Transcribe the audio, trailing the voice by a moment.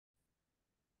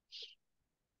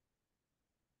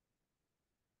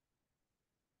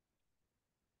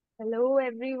Hello,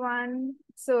 everyone.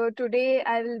 So today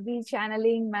I will be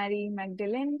channeling Mary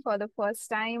Magdalene for the first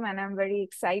time, and I'm very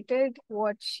excited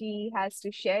what she has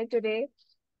to share today.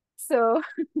 So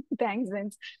thanks,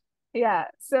 Vince. Yeah.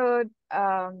 So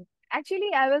actually,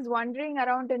 I was wondering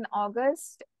around in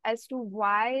August as to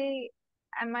why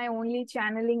am I only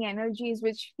channeling energies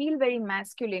which feel very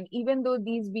masculine, even though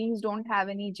these beings don't have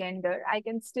any gender. I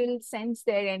can still sense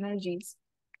their energies.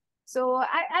 So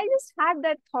I just had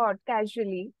that thought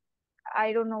casually.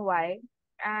 I don't know why.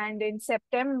 And in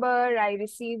September, I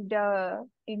received a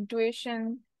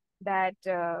intuition that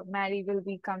Mary will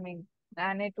be coming,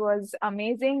 and it was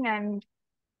amazing. And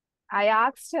I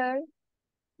asked her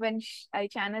when I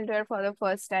channeled her for the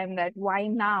first time that why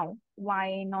now?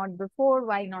 Why not before?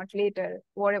 Why not later?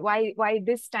 Why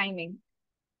this timing?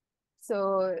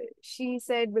 So she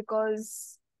said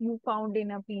because you found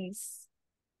inner peace,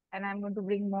 and I'm going to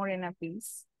bring more inner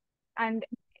peace. And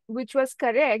which was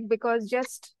correct because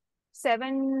just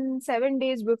seven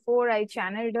days before I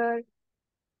channeled her,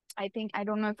 I think I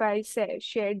don't know if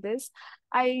shared this.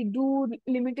 I do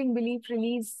limiting belief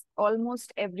release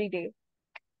almost every day.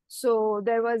 So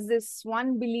there was this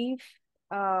one belief,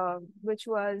 which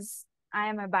was I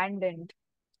am abandoned,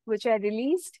 which I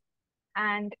released.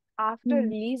 And after Mm,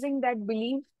 releasing that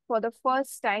belief for the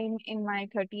first time in my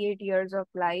 38 years of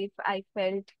life, I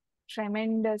felt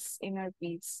tremendous inner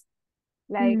peace,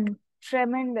 like mm.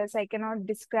 tremendous. I cannot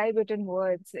describe it in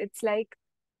words. It's like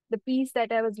the peace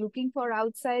that I was looking for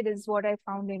outside is what I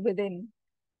found in within.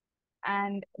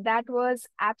 And that was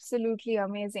absolutely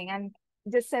amazing. And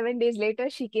just 7 days later,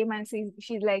 she came and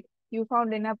she's like, you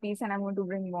found inner peace and I'm going to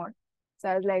bring more. So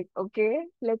I was like, okay,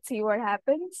 let's see what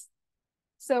happens.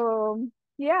 So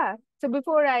yeah. So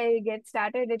before I get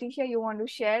started, Letitia, you want to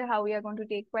share how we are going to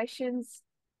take questions?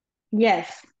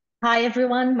 Yes. Hi,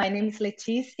 everyone. My name is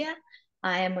Leticia.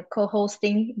 I am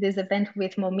co-hosting this event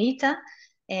with Momita.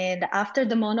 And after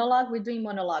the monologue, we're doing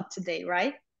monologue today,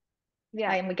 right?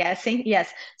 Yeah. I'm guessing.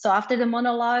 Yes. So after the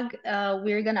monologue,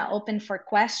 we're going to open for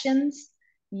questions.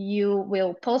 You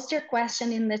will post your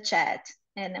question in the chat.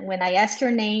 And when I ask your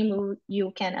name,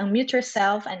 you can unmute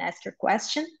yourself and ask your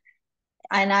question.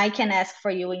 And I can ask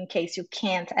for you in case you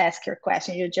can't ask your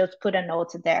question. You just put a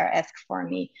note there, ask for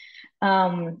me.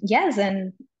 Yes,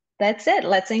 and that's it.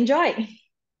 Let's enjoy.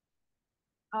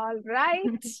 All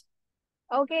right.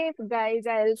 Okay, guys,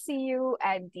 I'll see you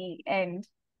at the end.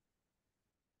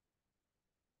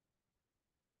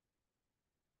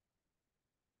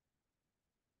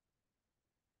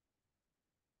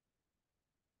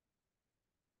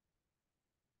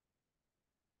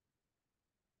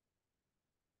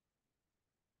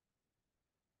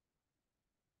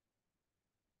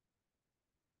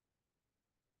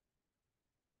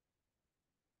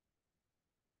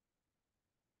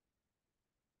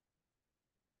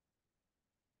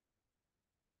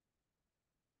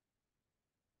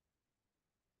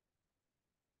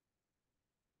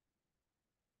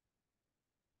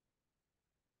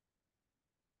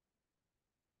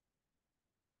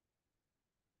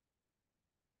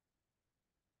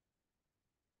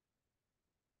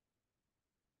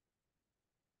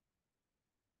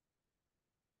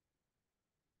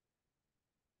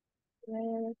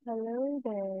 Well, hello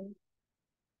there.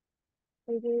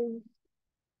 It is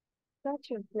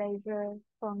such a pleasure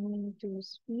for me to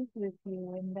speak with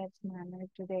you in that manner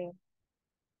today.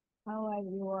 How are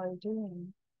you all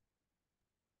doing?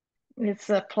 It's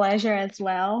a pleasure as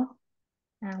well.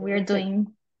 We're Terrific.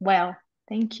 doing well.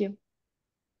 Thank you.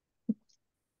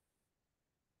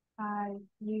 Are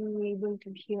you able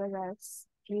to hear us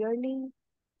clearly?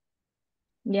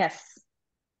 Yes.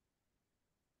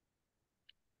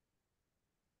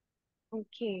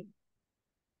 Okay.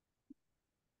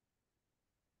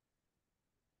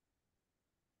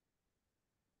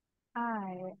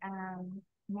 I am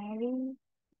Mary,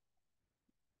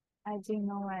 as you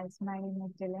know, as Mary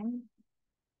Magdalene.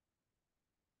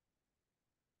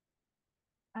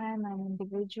 I am an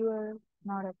individual,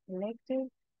 not a collective,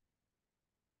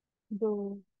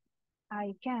 though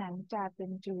I can tap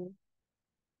into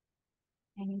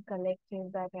any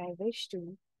collective that I wish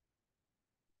to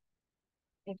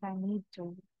if I need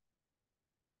to.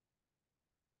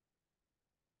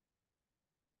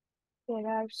 There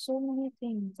are so many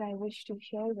things I wish to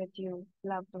share with you,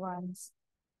 loved ones.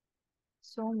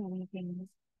 So many things.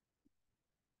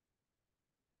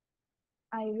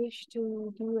 I wish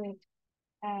to do it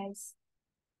as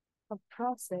a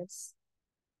process,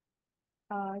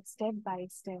 a step by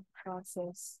step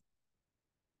process,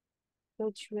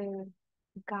 which will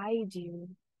guide you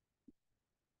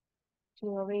to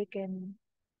awaken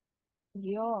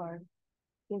your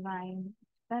divine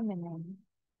feminine,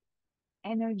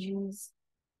 energies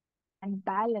and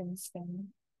balance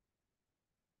them.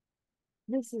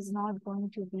 This is not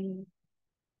going to be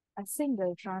a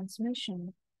single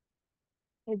transmission.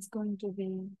 It's going to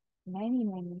be many,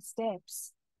 many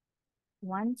steps,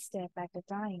 one step at a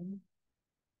time.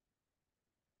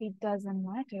 It doesn't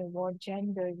matter what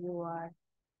gender you are.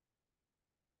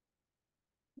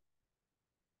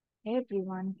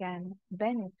 Everyone can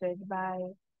benefit by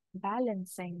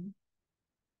balancing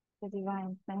the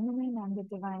divine feminine and the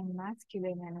divine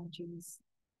masculine energies.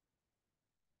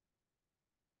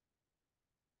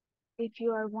 If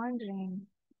you are wondering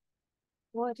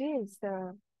what is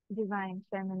the divine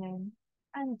feminine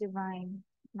and divine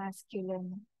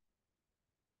masculine,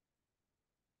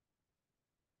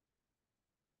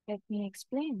 let me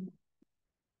explain.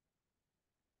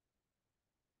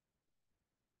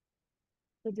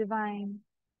 The divine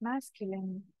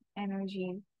masculine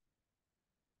energy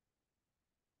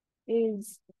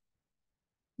is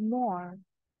more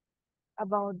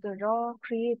about the raw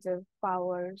creative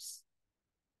powers.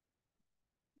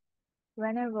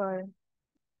 Whenever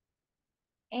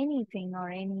anything or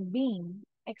any being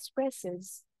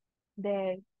expresses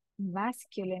their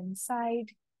masculine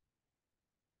side,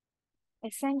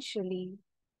 essentially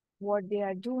what they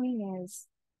are doing is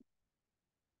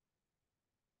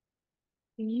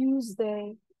use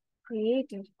their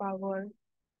creative power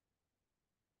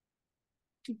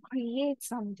to create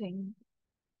something,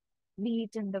 be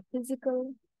it in the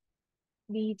physical,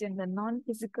 be it in the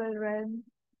non-physical realm,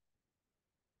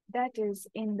 that is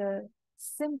in the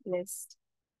simplest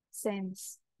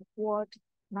sense of what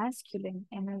masculine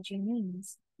energy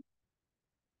means.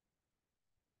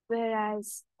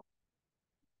 Whereas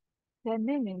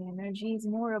feminine energy is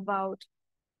more about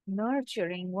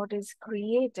nurturing what is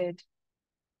created,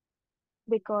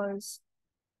 because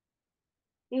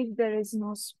if there is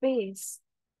no space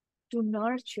to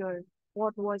nurture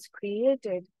what was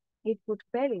created, it would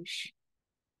perish.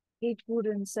 It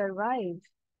wouldn't survive.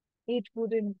 It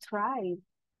wouldn't thrive.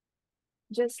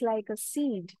 Just like a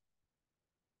seed,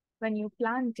 when you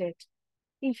plant it,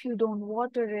 if you don't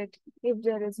water it, if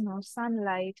there is no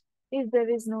sunlight, if there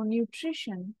is no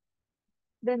nutrition,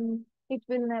 then it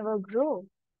will never grow.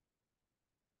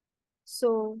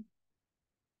 So,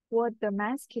 what the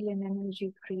masculine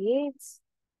energy creates,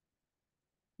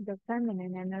 the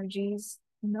feminine energies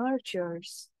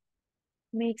nurtures,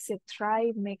 makes it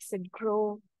thrive, makes it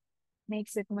grow,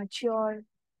 makes it mature,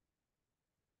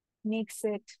 makes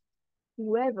it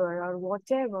whoever or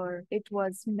whatever it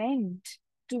was meant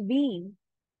to be,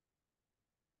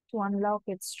 to unlock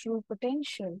its true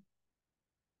potential.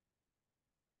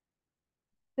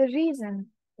 The reason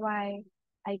why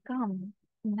I come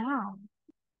now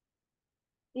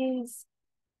is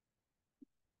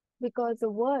because the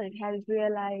world has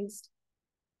realized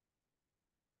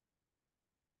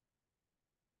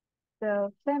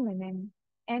the feminine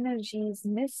energy is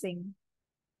missing,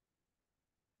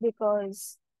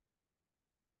 because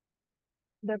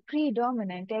the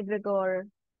predominant egregore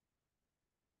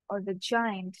or the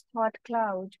giant thought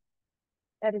cloud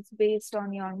that is based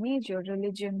on your major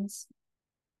religions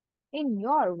in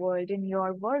your world, in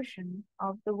your version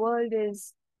of the world,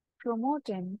 is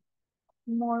promoting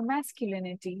more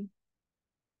masculinity,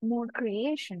 more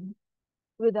creation,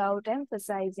 without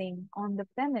emphasizing on the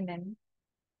feminine,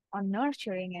 on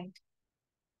nurturing it.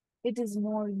 It is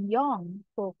more yang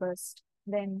focused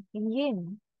than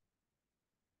yin.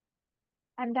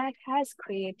 And that has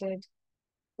created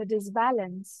the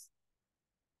disbalance,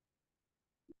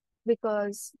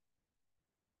 because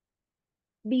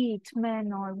be it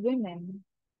men or women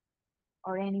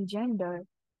or any gender,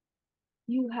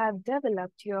 you have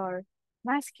developed your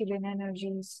masculine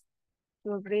energies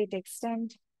to a great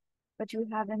extent, but you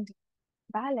haven't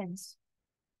balanced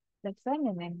the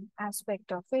feminine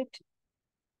aspect of it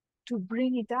to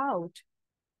bring it out,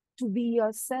 to be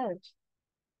yourself,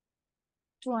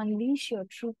 to unleash your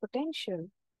true potential.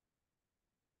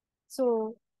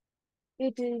 So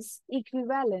it is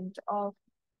equivalent of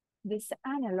this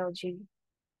analogy.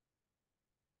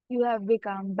 You have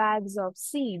become bags of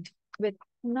seed with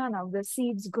none of the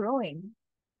seeds growing.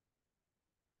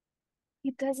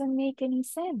 It doesn't make any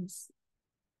sense,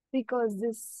 because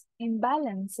this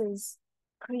imbalance is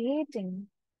creating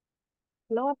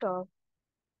a lot of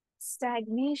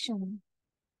stagnation,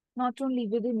 not only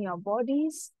within your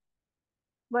bodies,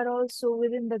 but also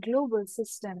within the global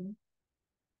system.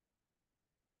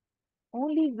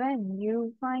 Only when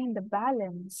you find the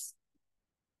balance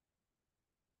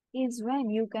is when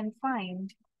you can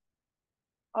find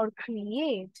or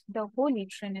create the Holy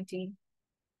Trinity,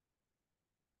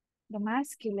 the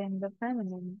masculine, the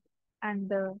feminine, and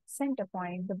the center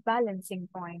point, the balancing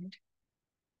point.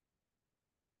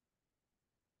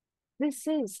 This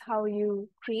is how you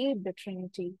create the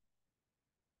trinity.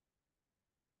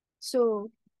 So,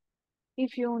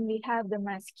 if you only have the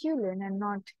masculine and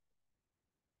not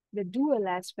the dual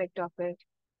aspect of it,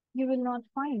 you will not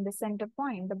find the center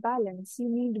point, the balance. You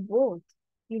need both.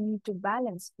 You need to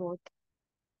balance both.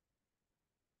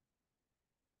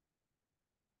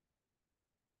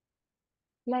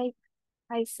 Like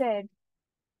I said,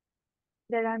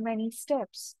 there are many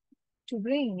steps to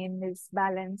bring in this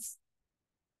balance.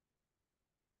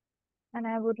 And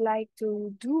I would like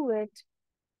to do it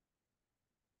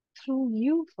through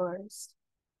you first.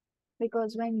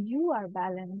 Because when you are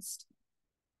balanced,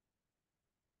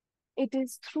 it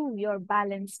is through your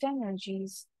balanced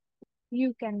energies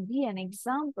you can be an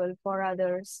example for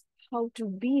others how to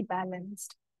be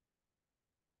balanced.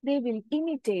 They will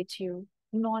imitate you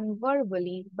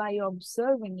non-verbally by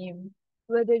observing you,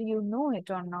 whether you know it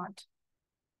or not.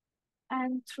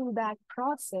 And through that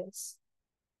process,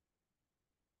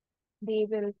 they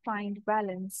will find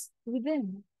balance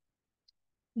within.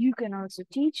 You can also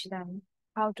teach them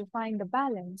how to find the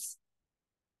balance.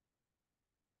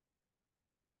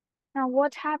 Now,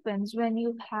 what happens when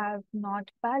you have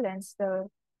not balanced the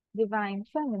divine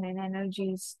feminine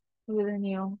energies within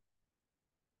you?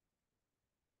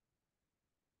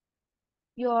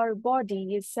 Your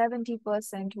body is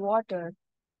 70% water,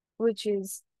 which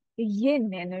is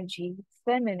yin energy,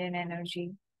 feminine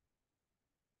energy.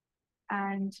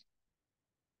 And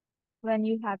when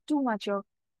you have too much of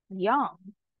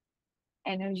yang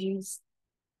energies,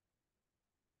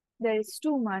 there is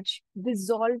too much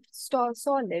dissolved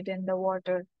solid in the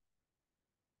water.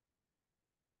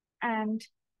 And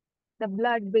the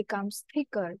blood becomes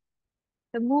thicker.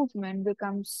 The movement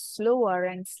becomes slower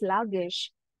and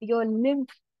sluggish. Your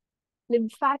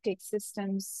lymphatic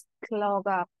systems clog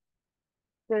up.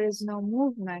 There is no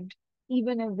movement.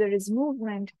 Even if there is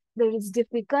movement, there is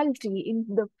difficulty in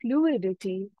the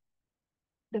fluidity.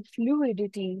 The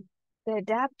fluidity, the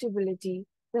adaptability,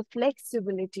 the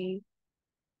flexibility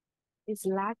is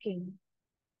lacking.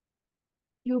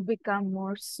 You become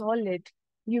more solid.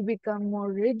 You become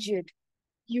more rigid.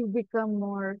 You become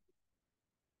more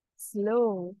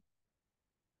slow,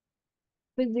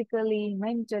 physically,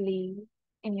 mentally,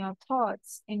 in your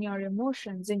thoughts, in your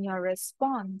emotions, in your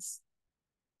response,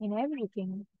 in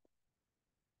everything.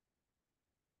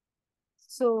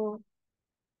 So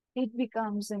it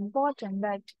becomes important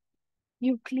that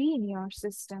you clean your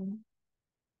system,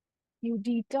 you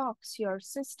detox your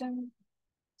system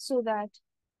so that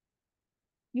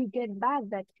you get back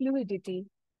that fluidity.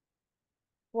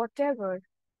 Whatever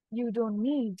you don't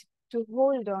need to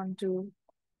hold on to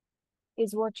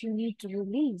is what you need to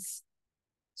release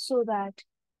so that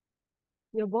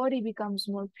your body becomes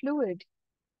more fluid,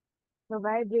 the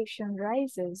vibration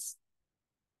rises,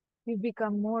 you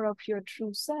become more of your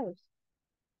true self.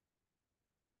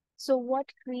 So, what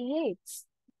creates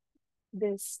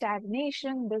this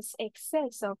stagnation, this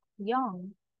excess of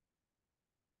yang?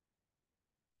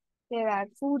 There are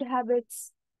food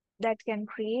habits that can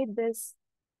create this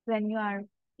when you are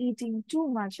eating too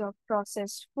much of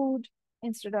processed food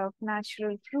instead of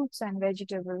natural fruits and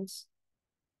vegetables.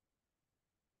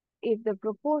 If the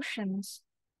proportions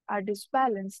are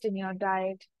disbalanced in your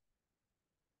diet,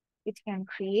 it can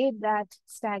create that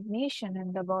stagnation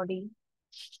in the body.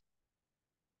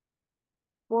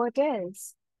 What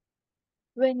else?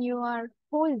 When you are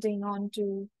holding on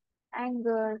to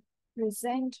anger,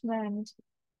 resentment,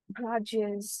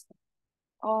 grudges,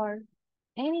 or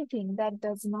anything that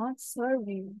does not serve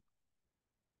you,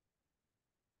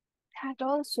 that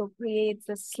also creates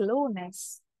a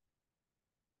slowness.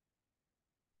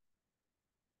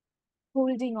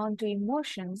 Holding on to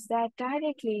emotions that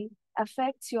directly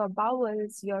affects your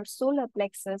bowels, your solar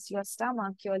plexus, your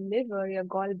stomach, your liver, your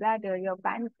gallbladder, your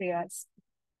pancreas.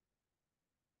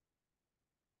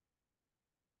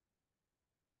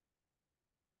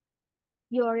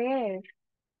 Your air.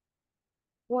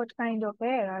 What kind of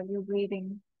air are you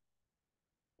breathing?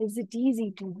 Is it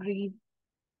easy to breathe?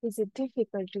 Is it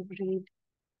difficult to breathe?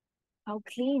 How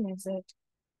clean is it?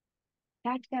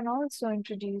 That can also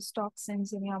introduce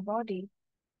toxins in your body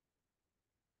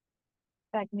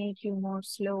that make you more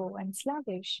slow and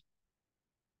sluggish.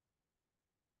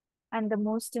 And the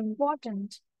most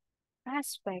important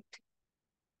aspect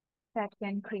that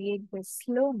can create this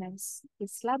slowness,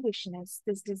 this sluggishness,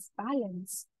 this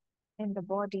disbalance in the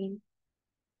body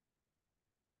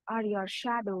are your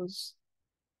shadows,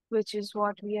 which is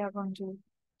what we are going to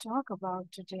talk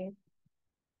about today.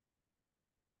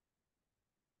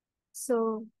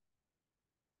 So,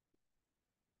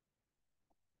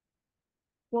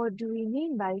 what do we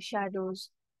mean by shadows?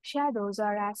 Shadows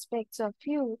are aspects of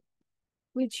you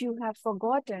which you have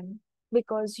forgotten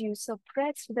because you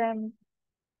suppressed them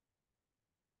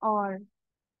or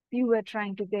you were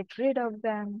trying to get rid of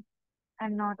them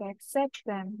and not accept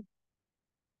them,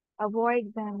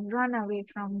 avoid them, run away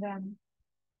from them.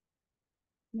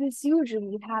 This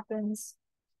usually happens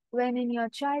when in your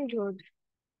childhood,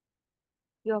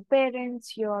 your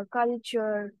parents, your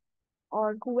culture,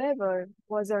 or whoever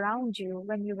was around you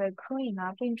when you were growing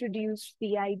up introduced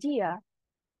the idea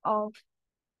of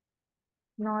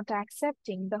not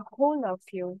accepting the whole of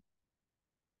you,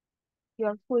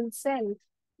 your full self.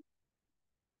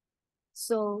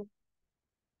 So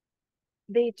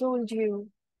they told you,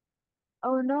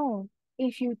 oh no,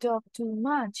 if you talk too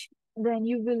much, then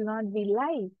you will not be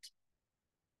liked.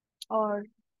 Or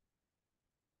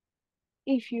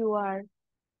if you are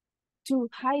too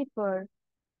hyper,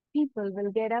 people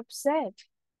will get upset.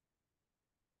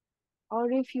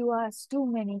 Or if you ask too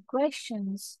many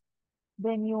questions,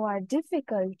 then you are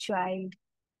difficult child.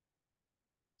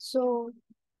 So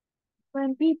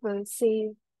when people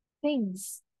say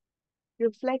things,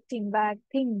 reflecting back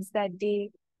things that they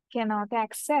cannot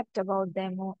accept about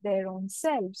them or their own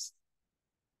selves,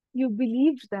 you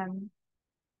believed them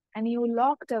and you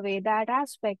locked away that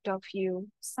aspect of you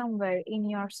somewhere in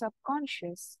your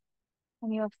subconscious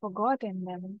and you have forgotten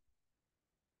them.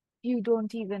 You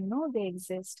don't even know they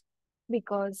exist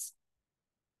because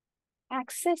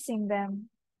accessing them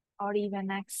or even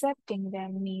accepting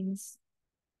them means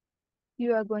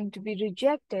you are going to be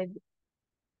rejected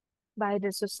by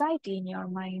the society in your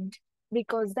mind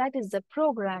because that is the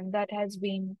program that has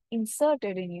been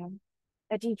inserted in you.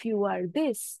 That if you are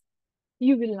this,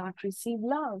 you will not receive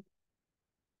love.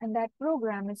 And that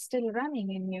program is still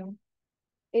running in you.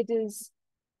 It is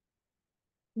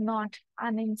not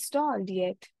uninstalled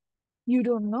yet. You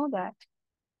don't know that.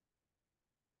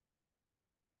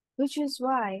 Which is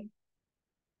why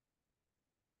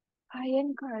I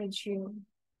encourage you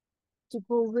to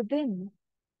go within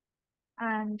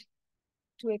and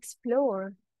to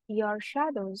explore your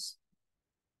shadows.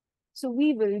 So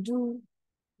we will do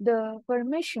the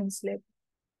permission slip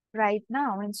right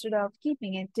now instead of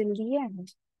keeping it till the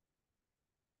end.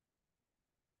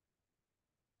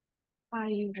 Are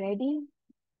you ready?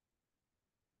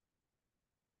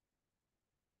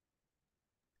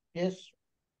 Yes.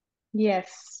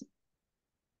 Yes.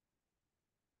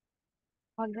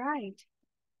 All right,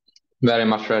 Very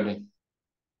much ready.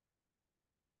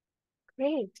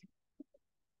 great.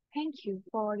 Thank you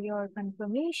for your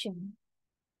confirmation.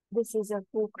 This is a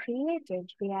co-created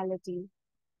reality.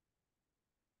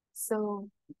 So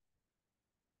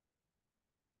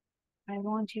I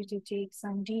want you to take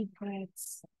some deep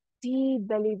breaths, deep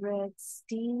belly breaths,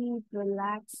 deep,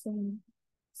 relaxing,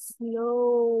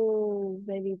 slow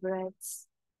belly breaths,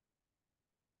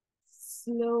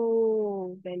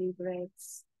 slow belly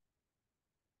breaths.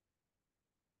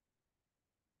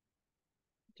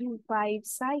 Do 5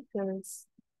 cycles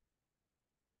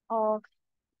of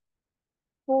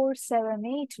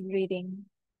 4-7-8 breathing.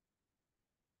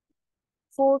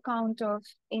 4 count of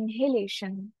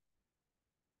inhalation,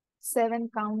 7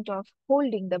 count of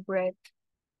holding the breath,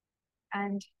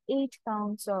 and 8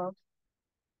 counts of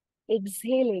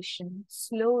exhalation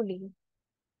slowly.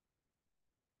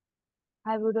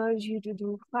 I would urge you to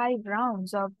do 5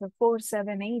 rounds of the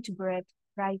 4-7-8 breath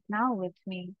right now with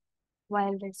me,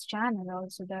 while this channel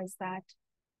also does that.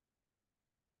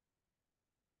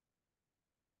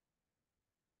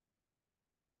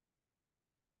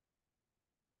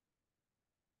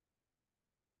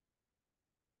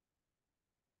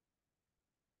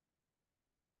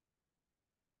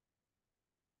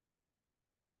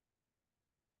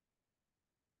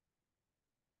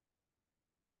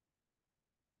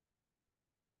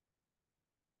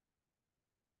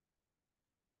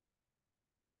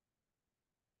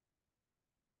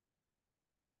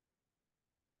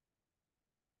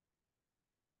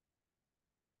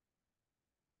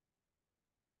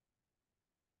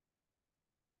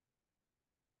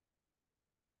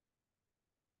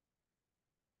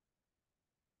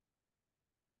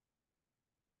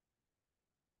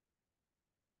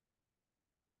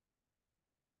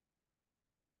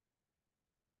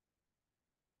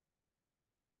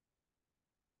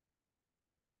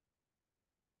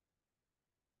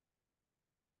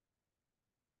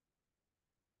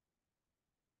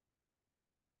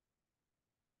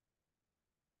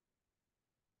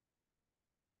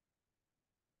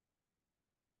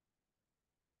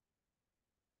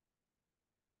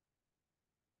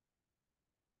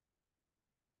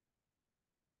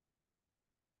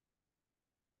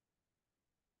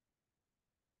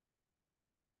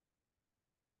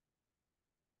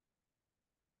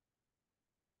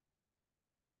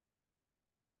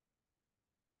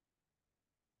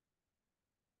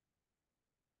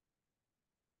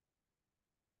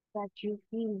 that you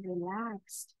feel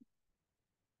relaxed,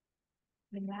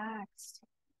 relaxed.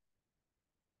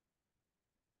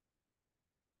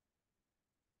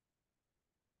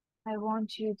 I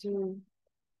want you to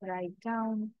write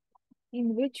down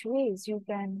in which ways you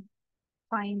can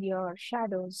find your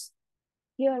shadows.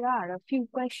 Here are a few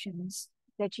questions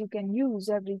that you can use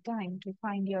every time to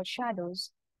find your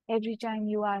shadows. Every time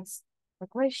you ask a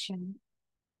question,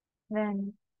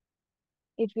 then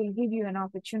it will give you an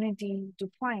opportunity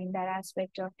to find that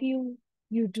aspect of you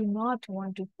do not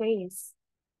want to face.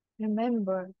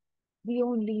 Remember, the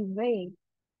only way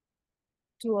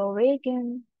to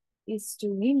awaken is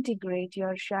to integrate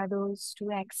your shadows,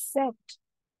 to accept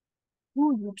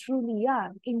who you truly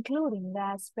are, including the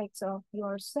aspects of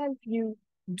yourself you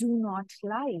do not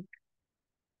like.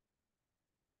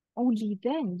 Only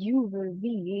then you will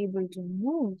be able to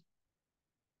move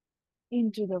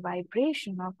into the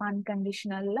vibration of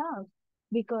unconditional love,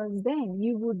 because then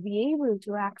you would be able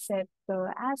to accept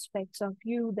the aspects of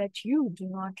you that you do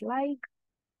not like,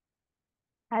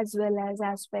 as well as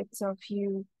aspects of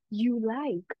you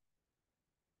like.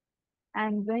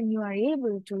 And when you are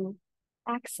able to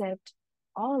accept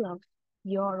all of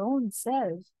your own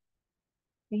self,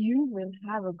 you will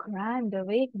have a grand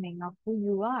awakening of who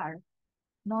you are.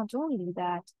 Not only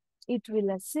that, it will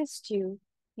assist you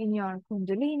in your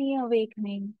Kundalini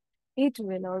awakening, it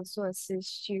will also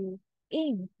assist you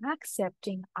in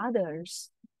accepting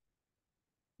others,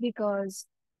 because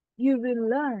you will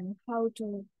learn how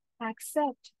to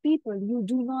accept people you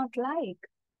do not like,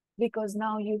 because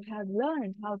now you have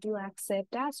learned how to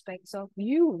accept aspects of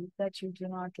you that you do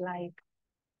not like,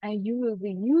 and you will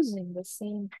be using the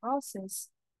same process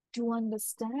to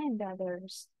understand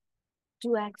others,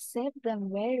 to accept them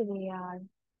where they are,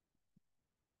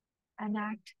 and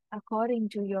act according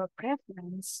to your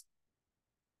preference,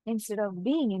 instead of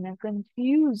being in a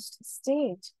confused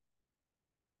state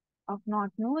of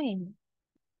not knowing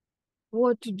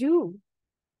what to do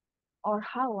or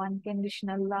how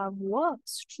unconditional love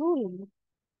works truly.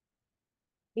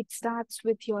 It starts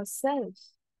with yourself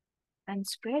and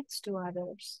spreads to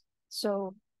others.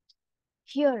 So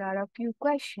here are a few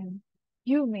questions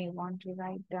you may want to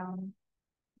write down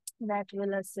that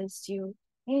will assist you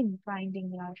in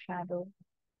finding your shadow.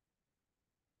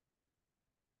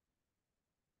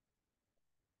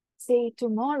 Say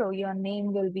tomorrow your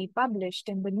name will be published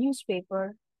in the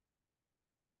newspaper.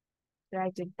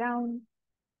 Write it down.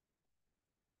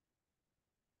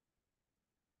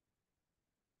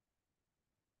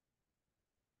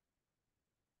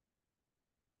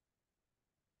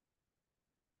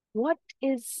 What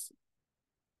is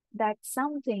that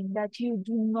something that you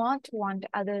do not want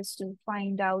others to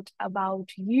find out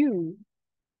about you?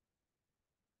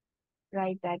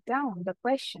 Write that down, the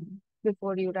question,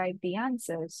 before you write the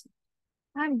answers.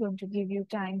 I'm going to give you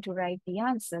time to write the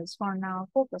answers. For now,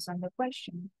 focus on the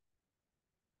question.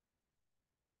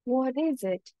 What is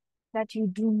it that you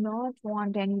do not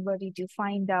want anybody to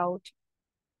find out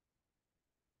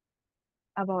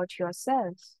about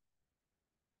yourself?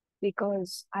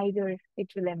 Because either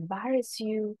it will embarrass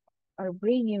you or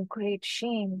bring you great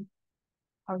shame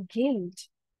or guilt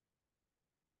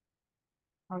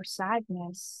or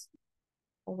sadness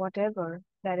or whatever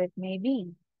that it may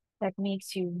be, that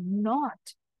makes you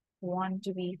not want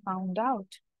to be found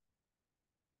out.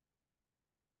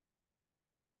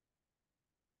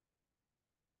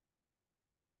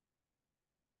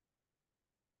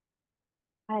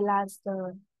 I'll ask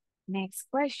the next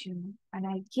question and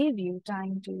I'll give you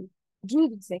time to do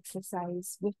this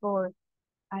exercise before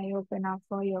I open up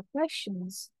for your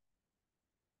questions.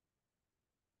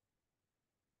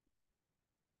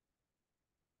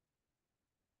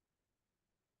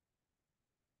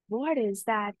 What is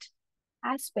that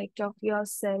aspect of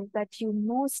yourself that you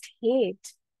most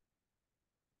hate,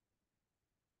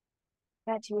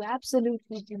 that you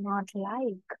absolutely do not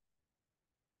like?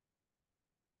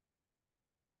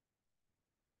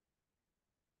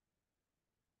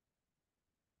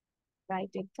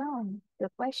 Write it down, the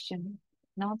question,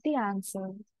 not the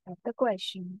answer, but the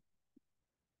question.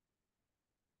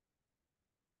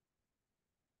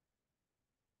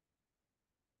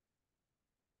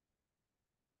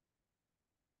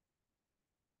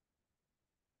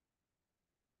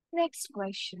 Next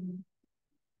question.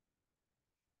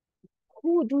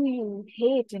 Who do you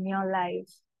hate in your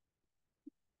life?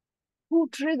 Who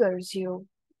triggers you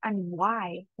and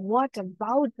why? What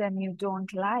about them you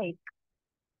don't like?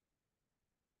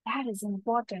 That is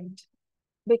important,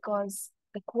 because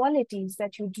the qualities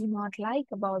that you do not like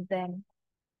about them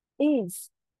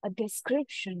is a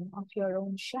description of your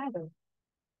own shadow.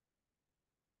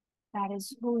 That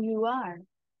is who you are.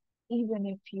 even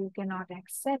if you cannot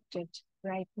accept it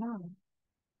right now.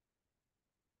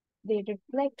 They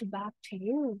reflect back to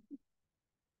you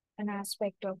an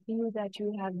aspect of you that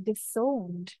you have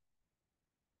disowned,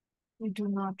 you do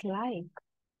not like.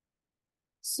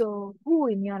 So, who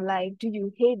in your life do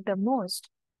you hate the most?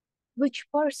 Which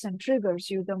person triggers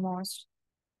you the most?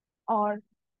 Or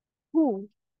who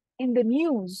in the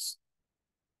news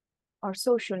or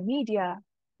social media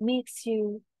makes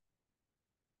you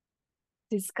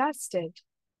disgusted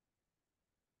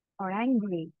or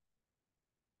angry?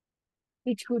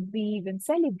 It could be even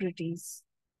celebrities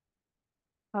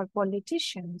or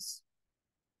politicians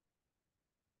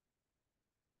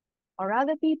or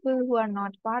other people who are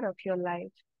not part of your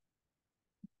life.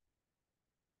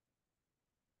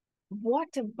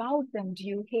 What about them do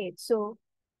you hate? So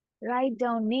write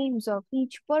down names of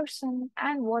each person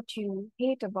and what you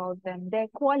hate about them. Their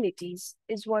qualities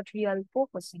is what we are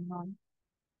focusing on.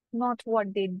 Not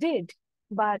what they did,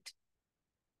 but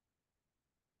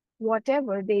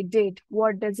whatever they did,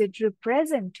 what does it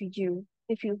represent to you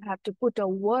if you have to put a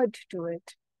word to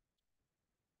it?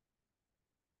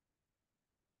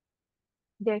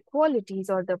 Their qualities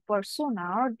or the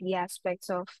persona or the aspects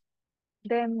of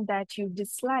them that you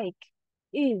dislike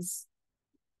is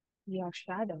your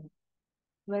shadow.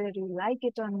 Whether you like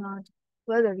it or not,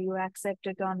 whether you accept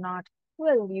it or not,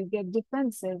 whether you get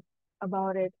defensive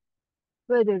about it,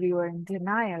 whether you are in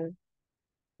denial,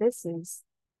 this is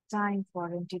time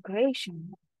for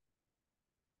integration.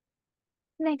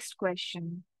 Next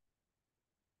question.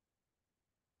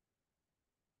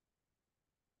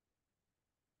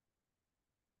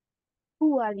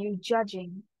 Who are you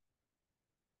judging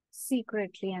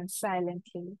secretly and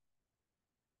silently?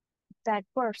 That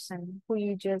person who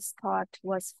you just thought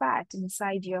was fat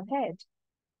inside your head,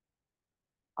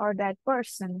 or that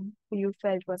person who you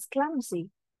felt was clumsy.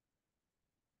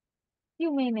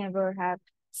 You may never have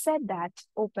said that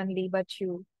openly, but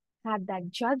you had that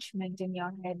judgment in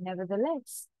your head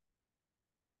nevertheless.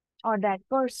 Or that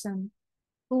person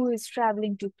who is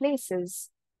traveling to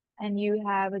places and you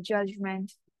have a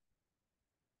judgment,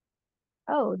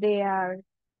 oh, they are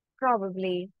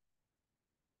probably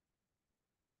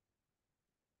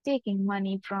taking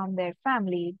money from their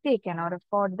family. They cannot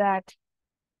afford that.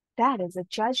 That is a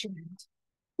judgment.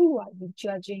 Who are you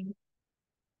judging?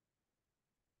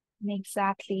 And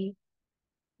exactly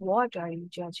what are you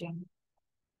judging?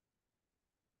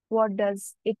 What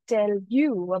does it tell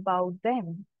you about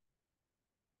them?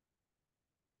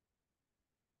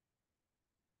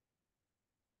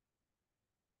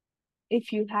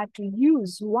 If you had to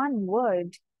use one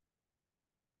word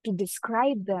to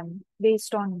describe them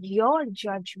based on your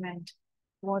judgment,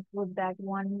 what would that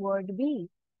one word be?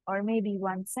 Or maybe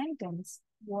one sentence,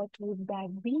 what would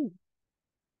that be?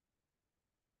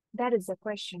 That is the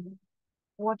question.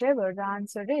 Whatever the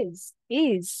answer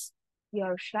is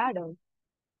your shadow.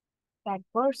 That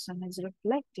person is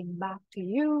reflecting back to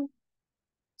you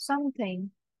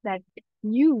something that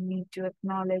you need to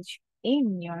acknowledge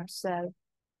in yourself.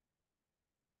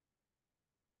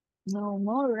 No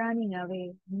more running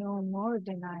away, no more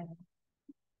denial.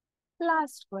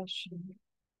 Last question.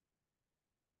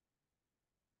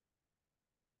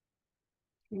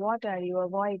 What are you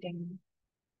avoiding?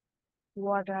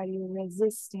 What are you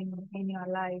resisting in your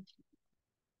life?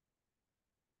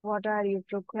 What are you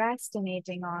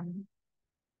procrastinating on?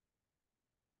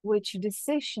 Which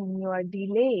decision you are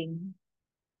delaying?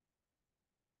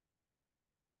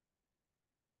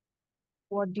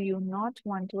 What do you not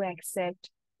want to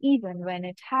accept even when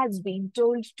it has been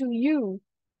told to you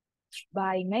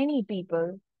by many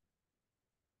people?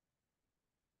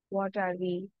 What are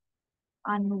we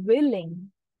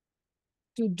unwilling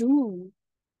to do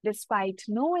despite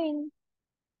knowing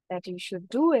that you should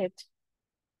do it?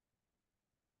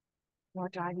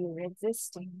 What are you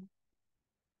resisting?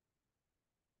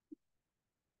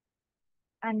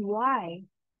 And why?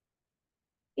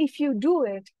 If you do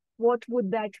it, what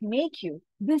would that make you?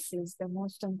 This is the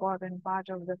most important part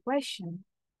of the question.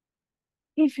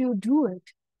 If you do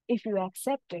it, if you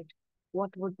accept it,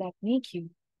 what would that make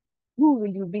you? Who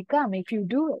will you become if you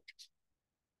do it?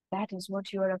 That is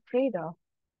what you are afraid of.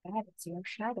 That is your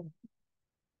shadow.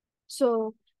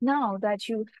 So now that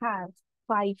you have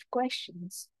 5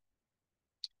 questions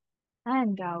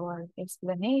and our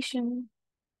explanation,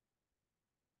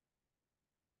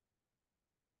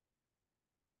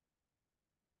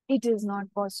 it is not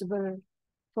possible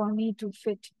for me to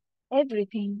fit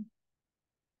everything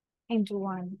into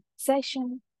one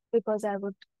session because I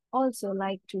would also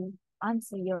like to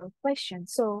answer your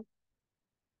questions. So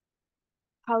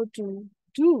how to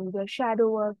do the shadow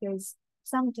work is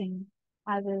something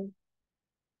I will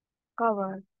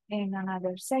cover in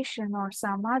another session or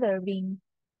some other being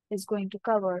is going to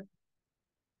cover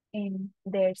in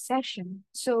their session.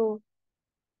 So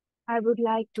I would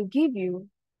like to give you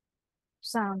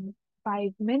some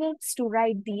 5 minutes to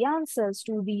write the answers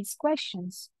to these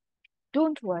questions.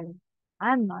 Don't worry,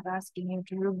 I'm not asking you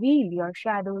to reveal your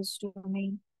shadows to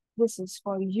me. This is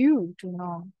for you to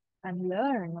know and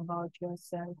learn about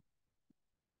yourself.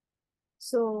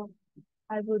 So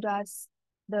I would ask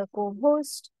the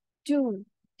co-host to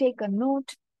take a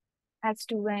note as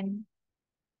to when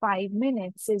 5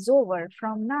 minutes is over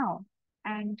from now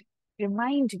and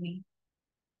remind me.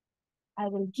 I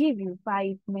will give you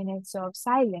 5 minutes of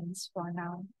silence for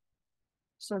now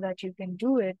so that you can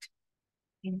do it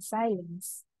in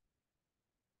silence.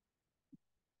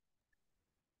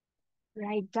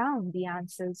 Write down the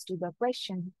answers to the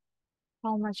question,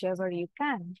 how much ever you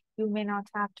can. You may not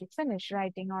have to finish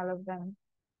writing all of them.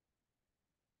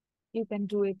 You can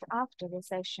do it after the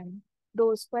session.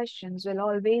 Those questions will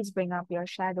always bring up your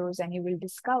shadows and you will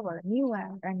discover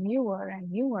newer and newer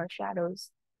and newer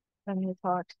shadows when you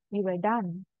thought you were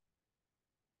done.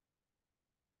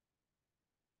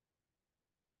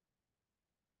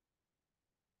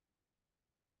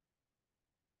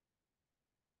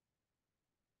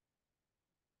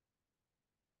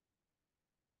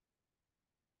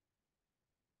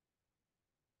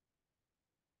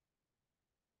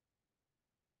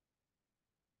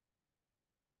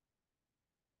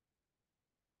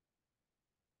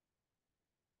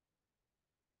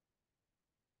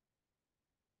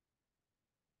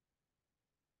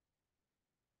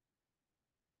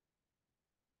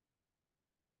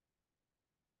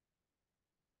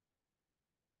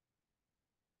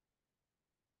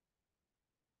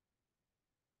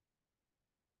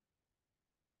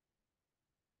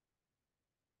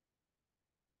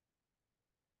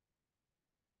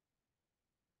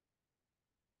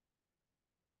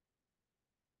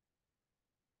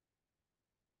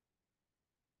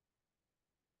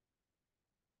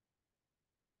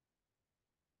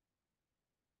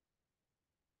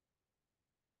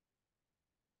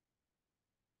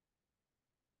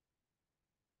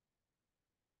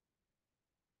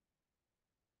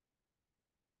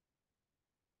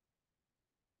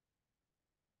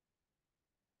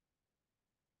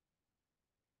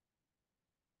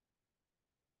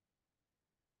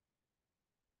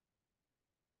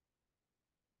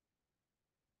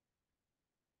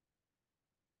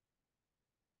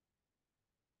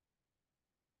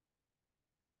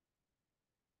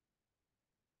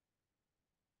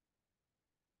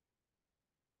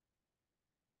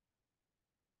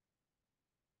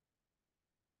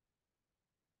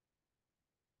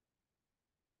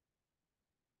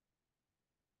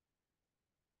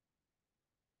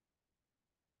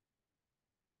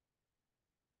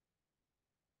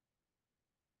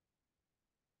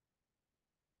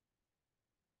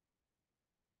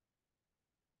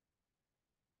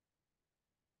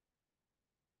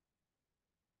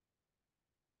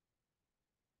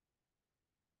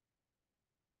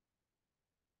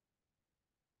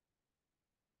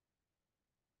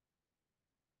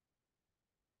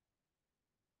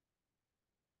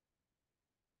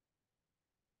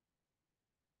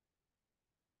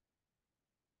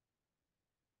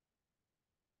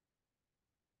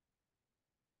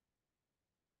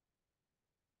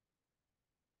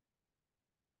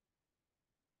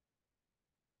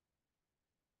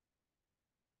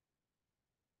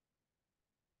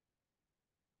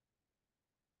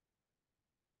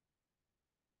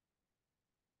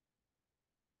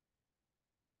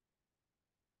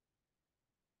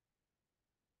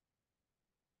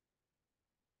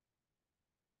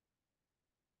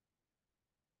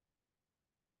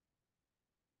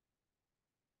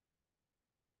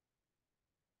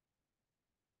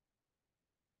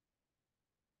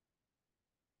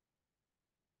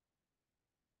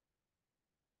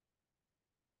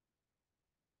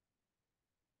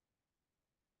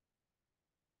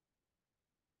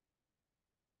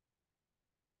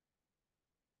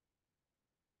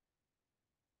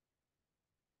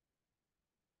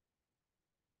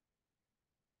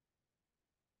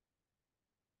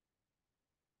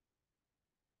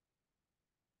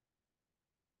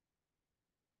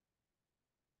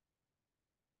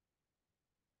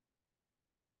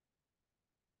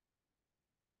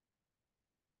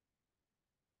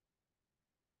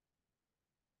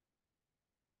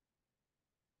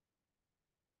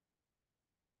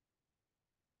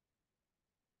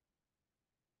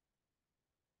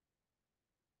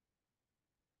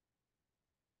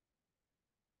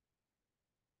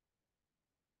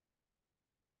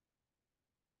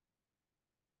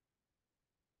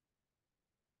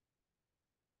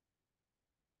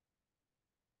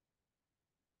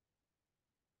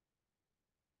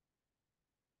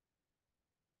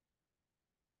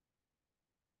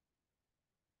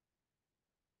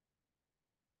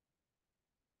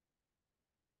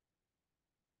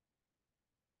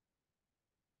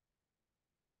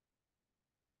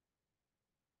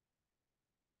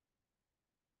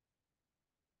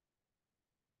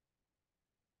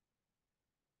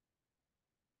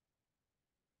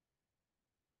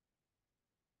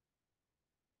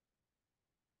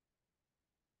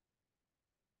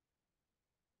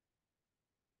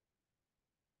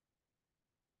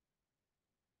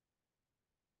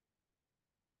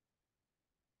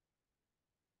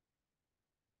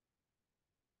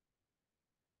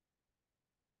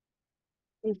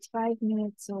 It's 5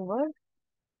 minutes over.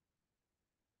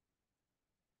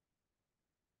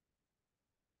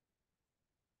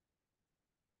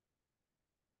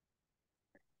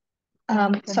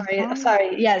 Can you confirm?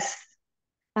 Sorry. Yes.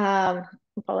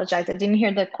 Apologize. I didn't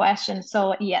hear the question.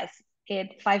 So yes,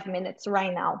 5 minutes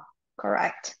right now.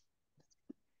 Correct.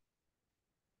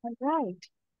 All right.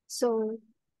 So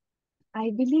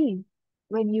I believe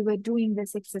when you were doing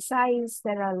this exercise,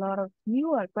 there are a lot of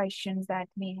newer questions that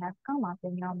may have come up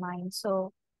in your mind.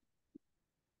 So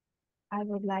I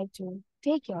would like to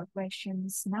take your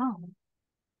questions now.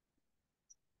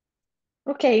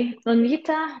 Okay,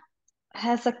 Anita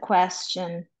has a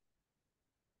question.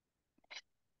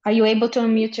 Are you able to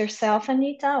unmute yourself,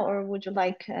 Anita, or would you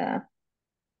like,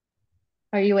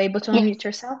 are you able to Yeah, unmute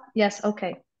yourself? Yes,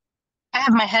 okay. I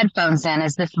have my headphones in.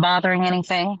 Is this bothering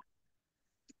anything?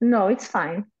 No, it's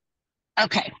fine.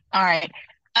 Okay, all right.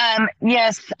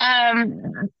 Yes,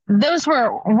 those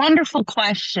were wonderful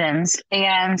questions,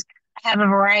 and I have a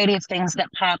variety of things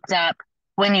that popped up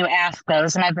when you asked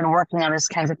those, and I've been working on those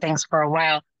kinds of things for a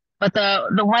while. But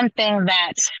the one thing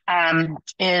that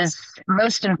is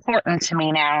most important to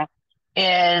me now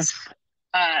is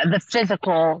the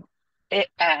physical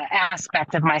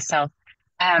aspect of myself.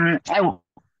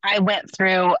 I went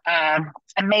through a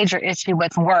major issue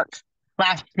with work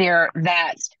last year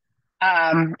that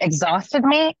exhausted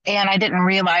me, and I didn't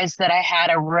realize that I had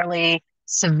a really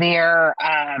severe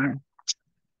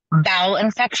bowel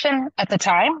infection at the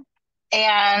time,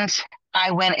 and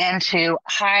I went into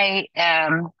high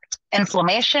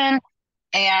inflammation,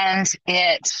 and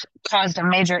it caused a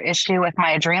major issue with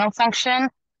my adrenal function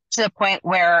to the point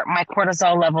where my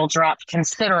cortisol level dropped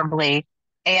considerably,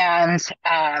 and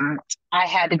I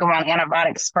had to go on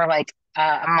antibiotics for like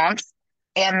a month.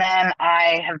 And then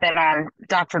I have been on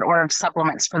doctor ordered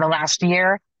supplements for the last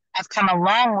year. I've come a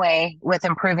long way with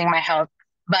improving my health,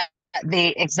 but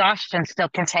the exhaustion still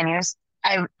continues.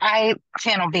 I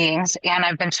channel beings, and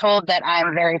I've been told that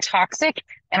I'm very toxic,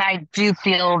 and I do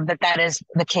feel that that is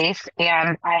the case.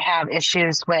 And I have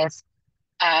issues with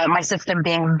my system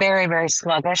being very, very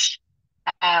sluggish.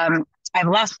 I've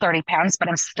lost 30 pounds, but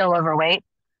I'm still overweight.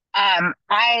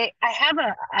 I have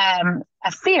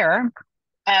a fear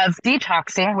of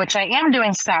detoxing, which I am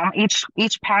doing some. Each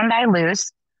pound I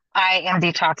lose, I am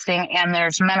detoxing, and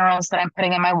there's minerals that I'm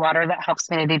putting in my water that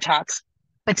helps me to detox.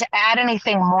 But to add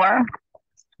anything more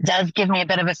does give me a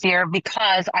bit of a fear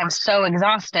because I'm so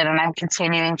exhausted and I'm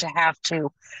continuing to have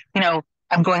to,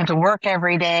 I'm going to work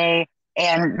every day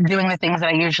and doing the things that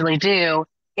I usually do.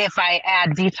 If I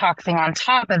add detoxing on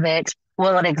top of it,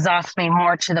 will it exhaust me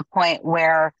more to the point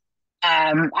where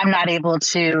I'm not able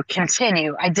to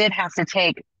continue? I did have to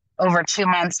take over 2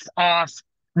 months off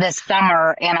this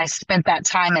summer, and I spent that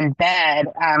time in bed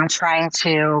trying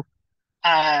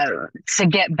uh, to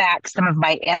get back some of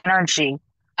my energy.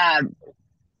 Um,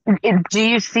 do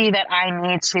you see that I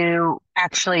need to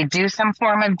actually do some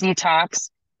form of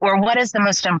detox, or what is the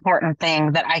most important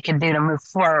thing that I can do to move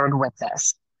forward with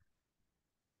this?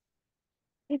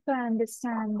 If I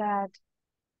understand that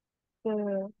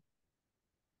the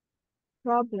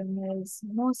problem is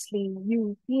mostly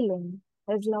you feeling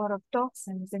there's a lot of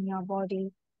toxins in your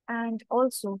body and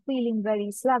also feeling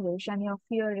very sluggish, and your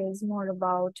fear is more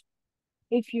about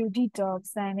if you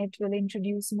detox, then it will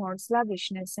introduce more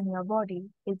sluggishness in your body.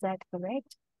 Is that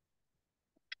correct?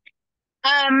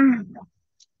 Um,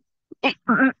 it,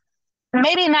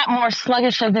 maybe not more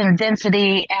sluggish as in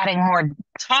density, adding more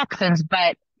toxins,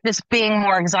 but just being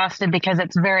more exhausted because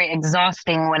it's very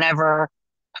exhausting whenever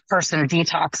a person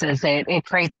detoxes. It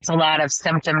creates a lot of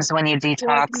symptoms when you What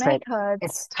detox. It's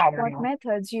methods, what tiring.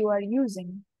 methods you are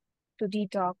using to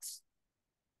detox?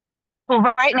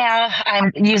 Well, right now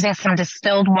I'm using some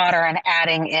distilled water and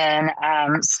adding in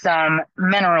some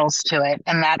minerals to it,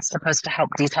 and that's supposed to help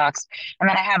detox. And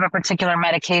then I have a particular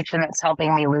medication that's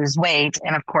helping me lose weight.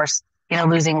 And of course,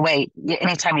 losing weight,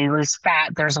 anytime you lose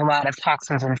fat, there's a lot of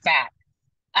toxins in fat.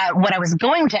 What I was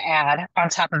going to add on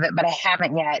top of it, but I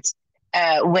haven't yet,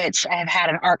 which I have had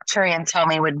an Arcturian tell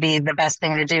me would be the best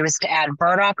thing to do, is to add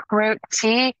burdock root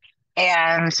tea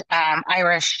and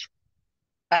Irish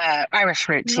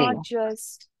root tea.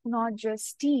 Not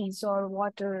just teas or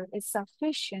water is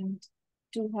sufficient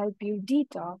to help you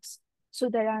detox. So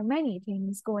there are many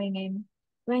things going in.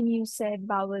 When you said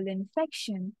bowel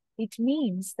infection, it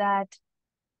means that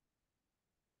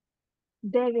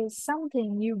there is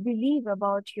something you believe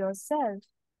about yourself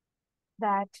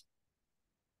that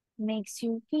makes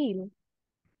you feel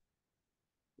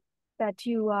that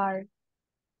you are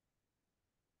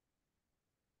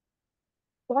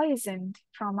poisoned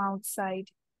from outside,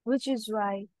 which is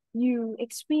why you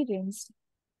experienced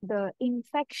the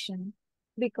infection,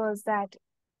 because that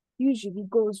usually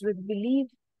goes with belief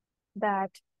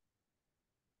that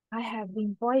I have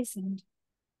been poisoned,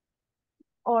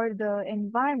 or the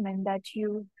environment that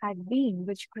you had been,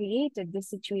 which created the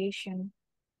situation,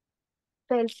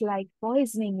 felt like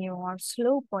poisoning you or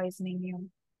slow poisoning you.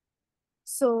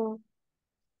 So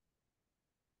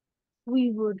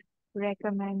we would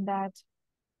recommend that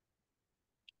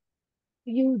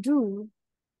you do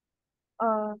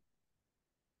a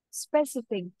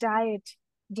specific diet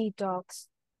detox,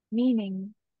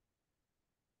 meaning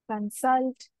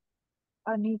consult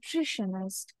a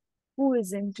nutritionist who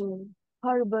is into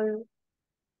herbal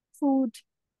food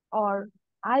or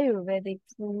Ayurvedic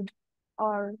food,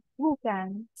 or who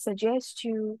can suggest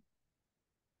you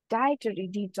dietary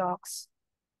detox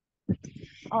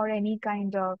or any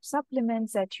kind of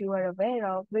supplements that you are aware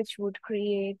of, which would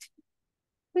create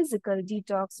physical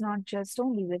detox, not just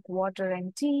only with water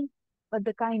and tea, but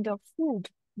the kind of food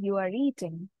you are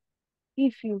eating.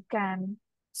 If you can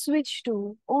switch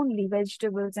to only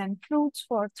vegetables and fruits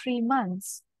for 3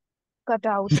 months, cut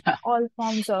out all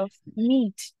forms of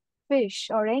meat, fish,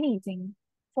 or anything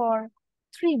for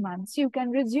 3 months, you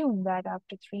can resume that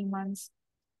after 3 months.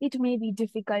 It may be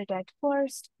difficult at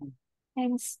first,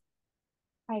 hence,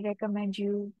 I recommend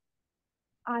you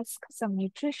ask some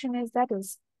nutritionist that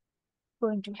is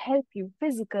going to help you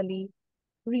physically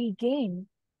regain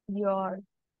your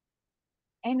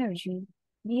energy.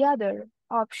 The other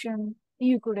option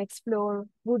you could explore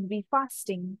would be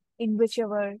fasting in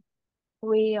whichever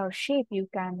way or shape you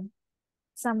can.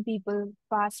 Some people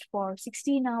fast for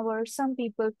 16 hours, some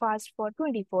people fast for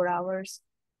 24 hours.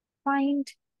 Find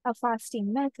a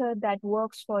fasting method that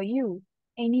works for you,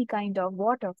 any kind of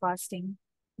water fasting.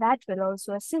 That will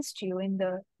also assist you in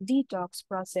the detox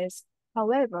process.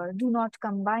 However, do not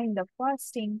combine the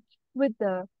fasting with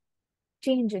the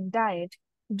change in diet.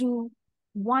 Do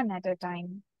one at a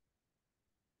time.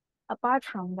 Apart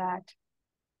from that,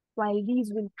 while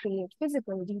these will create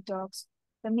physical detox,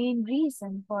 the main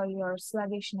reason for your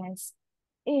sluggishness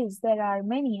is there are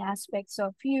many aspects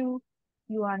of you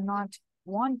are not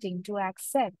wanting to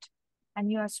accept, and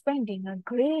you are spending a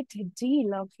great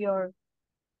deal of your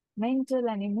mental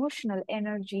and emotional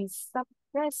energies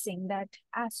suppressing that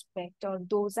aspect or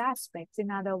those aspects.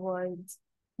 In other words,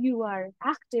 you are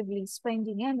actively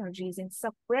spending energies in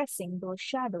suppressing those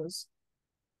shadows.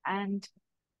 And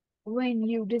when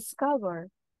you discover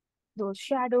those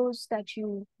shadows that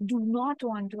you do not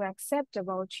want to accept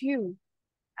about you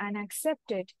and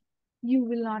accept it, you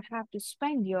will not have to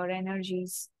spend your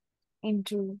energies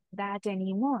into that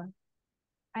anymore.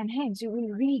 And hence, you will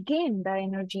regain the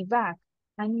energy back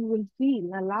and you will feel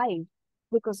alive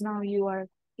because now you are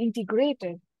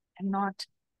integrated and not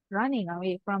running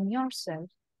away from yourself.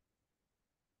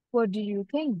 What do you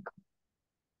think?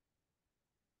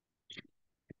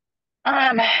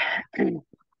 Um,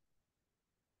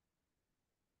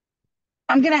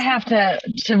 I'm gonna have to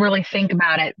really think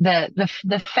about it.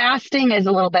 The fasting is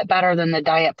a little bit better than the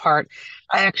diet part.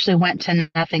 I actually went to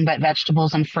nothing but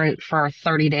vegetables and fruit for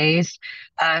 30 days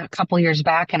a couple years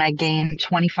back, and I gained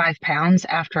 25 pounds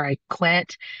after I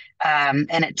quit. And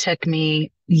it took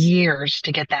me years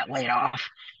to get that weight off.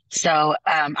 So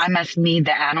I must need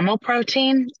the animal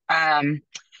protein.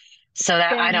 So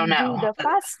that I don't Then do know. the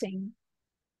fasting.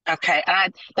 Okay.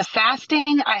 The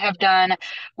fasting I have done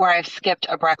where I've skipped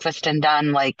a breakfast and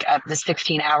done like the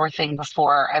 16-hour thing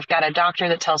before. I've got a doctor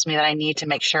that tells me that I need to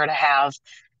make sure to have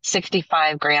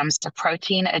 65 grams of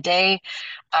protein a day.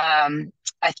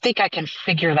 I think I can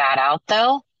figure that out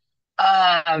though.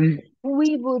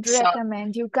 We would So,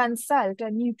 recommend you consult a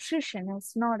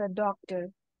nutritionist, not a doctor.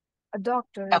 A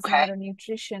doctor is okay, not a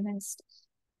nutritionist.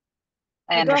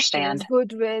 I A doctor is understand.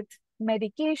 good with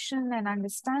medication and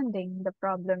understanding the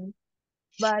problem,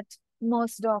 but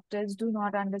most doctors do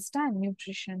not understand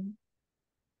nutrition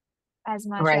as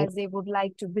much Right. as they would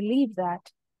like to believe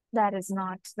that. That is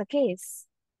not the case.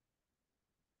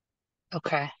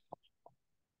 Okay.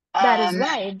 That is Um,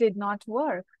 why it did not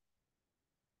work.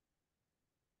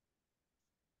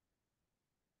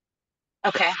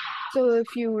 okay. So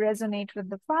if you resonate with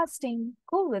the fasting,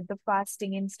 go with the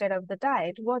fasting instead of the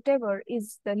diet. Whatever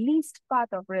is the least path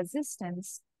of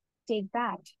resistance, take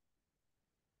that.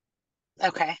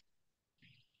 Okay.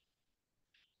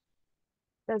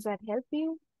 Does that help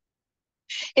you?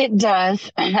 It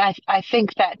does. I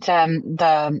think that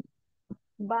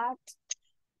But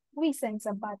we sense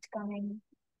a but coming.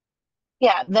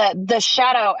 the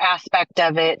shadow aspect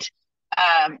of it,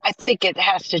 I think it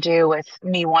has to do with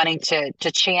me wanting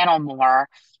to channel more,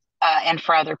 and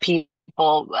for other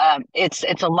people, it's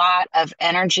a lot of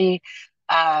energy,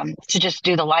 to just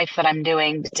do the life that I'm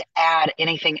doing. To add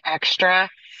anything extra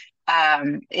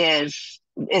is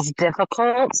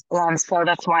difficult, and so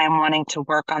that's why I'm wanting to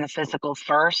work on the physical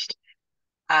first.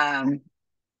 There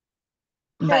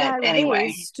But are anyway,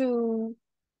 ways to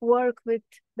work with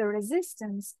the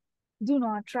resistance. Do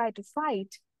not try to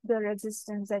fight the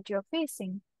resistance that you're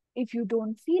facing if you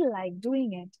don't feel like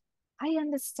doing it. I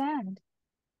understand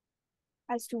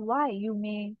as to why you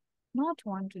may not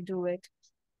want to do it.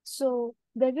 So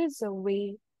there is a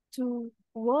way to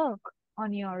work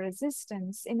on your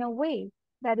resistance in a way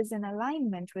that is in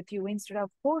alignment with you instead of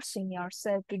forcing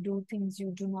yourself to do things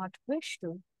you do not wish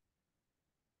to.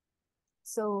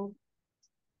 So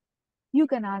you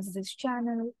can ask this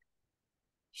channel.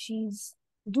 She's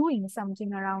doing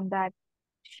something around that.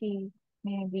 She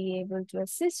may be able to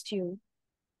assist you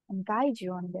and guide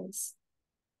you on this.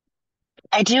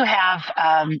 I do have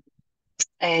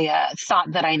a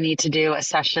thought that I need to do a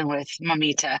session with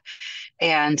Mamita,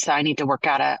 and so I need to work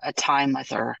out a time with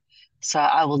her. So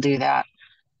I will do that.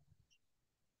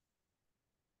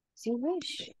 As you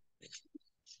wish.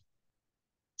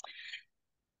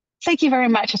 Thank you very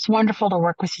much. It's wonderful to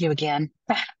work with you again.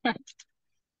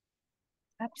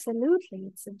 Absolutely.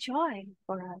 It's a joy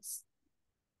for us.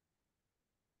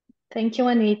 Thank you,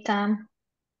 Anita.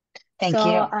 Thank so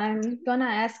you. I'm gonna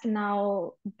ask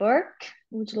now, Burke,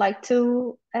 would you like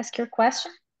to ask your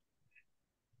question?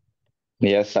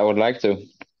 Yes, I would like to.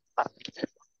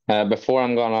 Before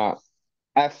I'm gonna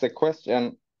ask the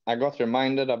question, I got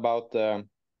reminded about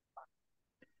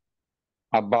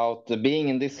being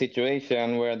in this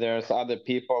situation where there's other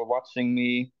people watching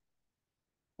me,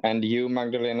 and you,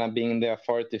 Magdalena, being the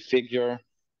authority figure.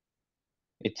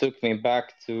 It took me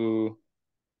back to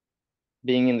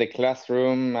being in the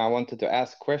classroom. I wanted to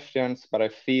ask questions, but I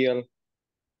feel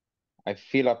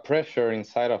a pressure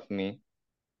inside of me,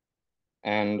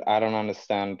 and I don't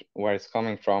understand where it's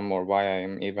coming from or why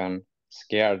I'm even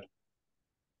scared.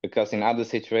 Because in other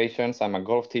situations, I'm a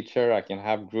golf teacher, I can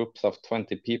have groups of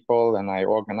 20 people and I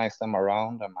organize them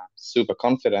around and I'm super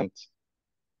confident.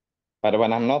 But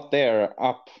when I'm not there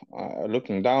up,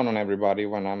 looking down on everybody,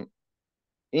 when I'm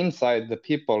inside the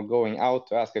people going out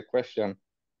to ask a question,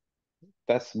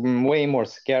 that's way more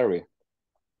scary.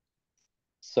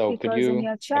 So could Because in you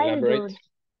your elaborate?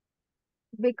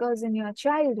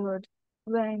 childhood,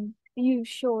 when you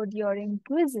showed your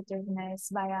inquisitiveness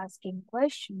by asking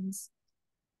questions,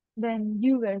 then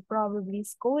you were probably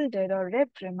scolded or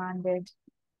reprimanded.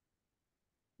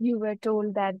 You were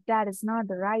told that that is not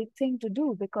the right thing to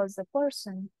do because the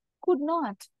person could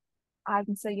not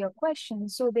answer your question,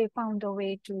 so they found a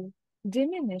way to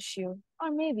diminish you. Or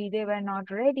maybe they were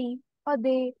not ready, or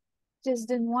they just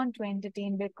didn't want to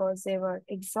entertain because they were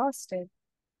exhausted.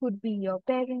 Could be your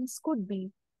parents, could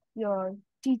be your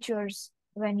teachers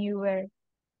when you were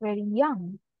very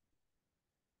young.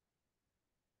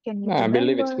 Can you I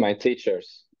believe it's remember? my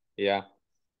teachers. Yeah,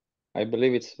 I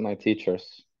believe it's my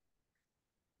teachers.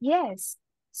 Yes.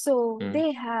 So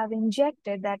they have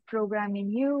injected that program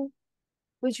in you,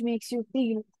 which makes you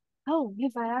feel, oh,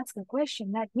 if I ask a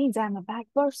question, that means I'm a bad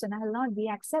person. I'll not be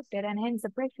accepted, and hence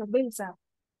the pressure builds up.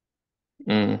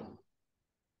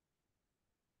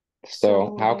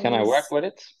 So how can I work with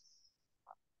it?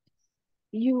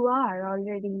 You are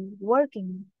already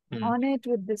working on it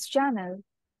with this channel.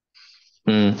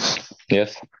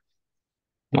 Yes,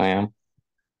 I am.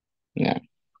 Yeah.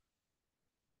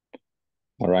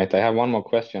 All right, I have one more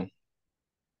question.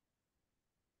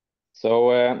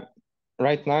 So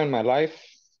right now in my life,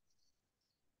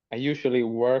 I usually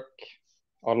work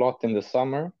a lot in the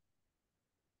summer.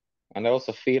 And I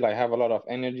also feel I have a lot of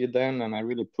energy then and I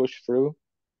really push through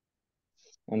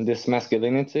and this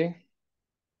masculinity.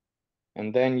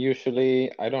 And then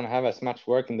usually I don't have as much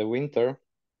work in the winter.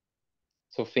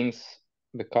 So things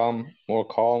become more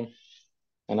calm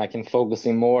and I can focus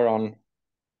in more on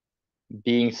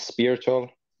being spiritual.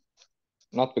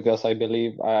 Not because I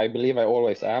believe I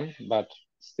always am, but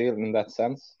still in that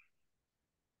sense.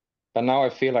 But now I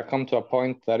feel I come to a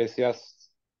point that is just,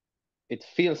 it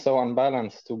feels so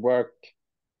unbalanced to work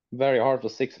very hard for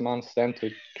 6 months, then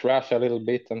to crash a little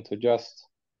bit and to just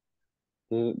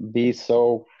be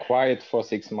so quiet for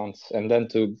 6 months and then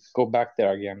to go back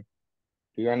there again.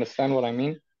 Do you understand what I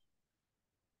mean?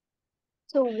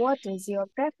 So what is your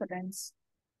preference?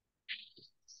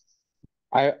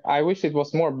 I wish it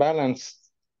was more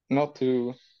balanced, not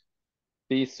to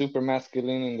be super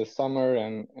masculine in the summer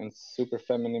and super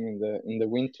feminine in the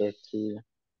winter, to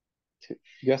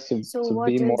just So to be what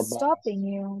more is balanced. stopping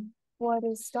you? What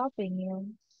is stopping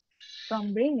you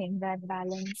from bringing that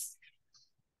balance?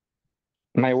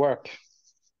 My work,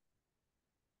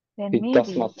 Then it does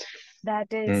maybe not.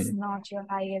 that is not your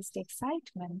highest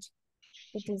excitement.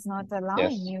 It is not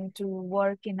allowing Yes. you to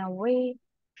work in a way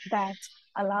that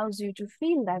allows you to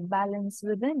feel that balance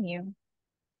within you.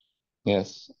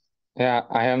 Yes. Yeah,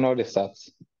 I have noticed that.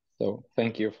 So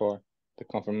thank you for the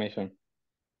confirmation.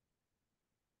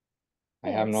 I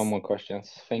have no Yes. more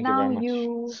questions. Thank you Now very much.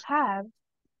 you have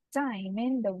time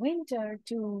in the winter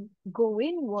to go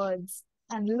inwards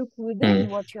and look within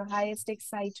what your highest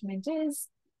excitement is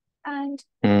and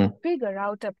figure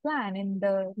out a plan in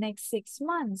the next 6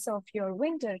 months of your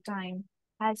winter time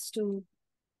as to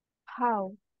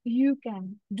how you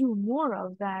can do more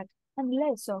of that and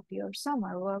less of your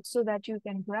summer work so that you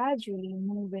can gradually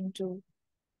move into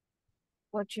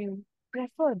what you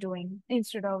prefer doing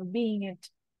instead of being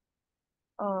it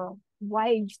a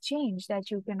wild change that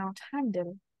you cannot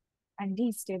handle and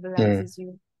destabilizes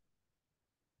you.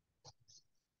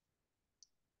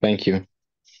 Thank you.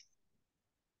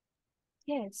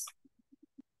 Yes.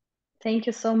 Thank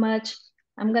you so much.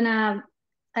 I'm gonna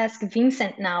ask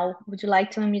Vincent now. Would you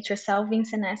like to unmute yourself,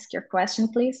 Vincent? Ask your question,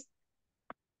 please.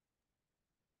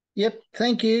 Yep,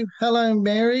 thank you. Hello,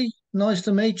 Mary. Nice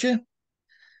to meet you.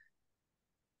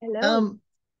 Hello.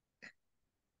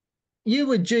 You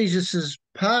were Jesus's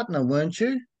partner, weren't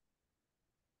you?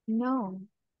 No,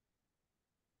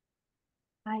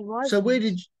 I So where wasn't.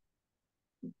 did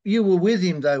you were with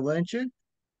him though, weren't you?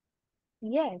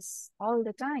 Yes, all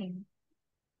the time.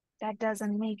 That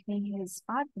doesn't make me his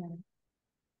partner.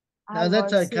 I No,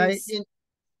 that's was okay. his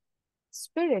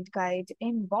spirit guide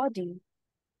in body.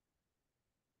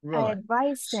 I Right.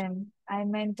 advised him, I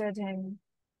mentored him,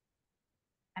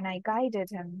 and I guided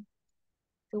him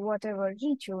to whatever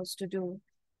he chose to do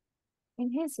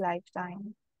in his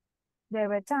lifetime. There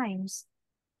were times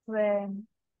when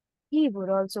he would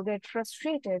also get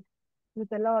frustrated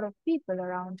with a lot of people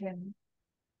around him.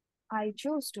 I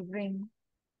chose to bring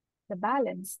the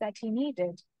balance that he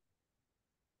needed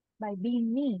by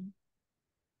being me.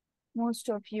 Most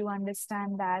of you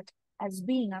understand that as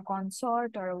being a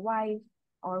consort or a wife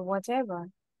or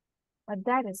whatever, but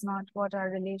that is not what our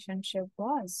relationship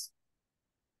was.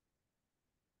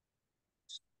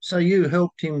 So you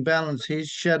helped him balance his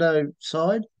shadow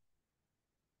side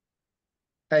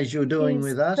as you're doing His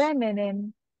with us?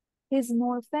 feminine, his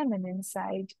more feminine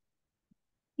side,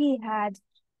 he had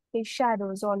his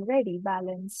shadows already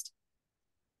balanced.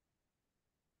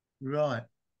 Right.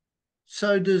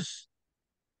 So does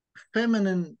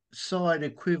feminine side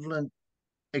equate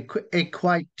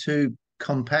to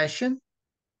compassion?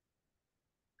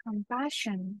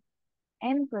 Compassion,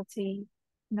 empathy,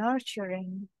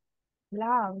 nurturing,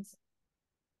 love,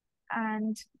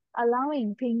 and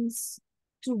allowing things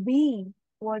to be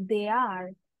what they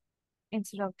are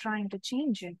instead of trying to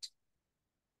change it.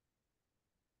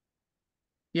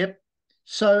 Yep.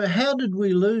 So how did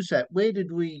we lose that?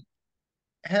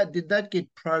 How did that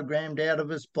get programmed out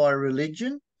of us by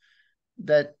religion?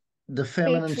 That the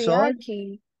feminine side?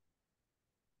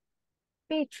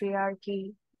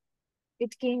 Patriarchy.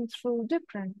 It came through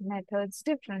different methods,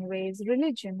 different ways.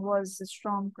 Religion was a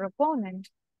strong proponent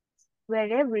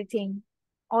where everything,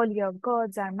 all your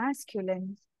gods are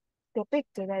masculine,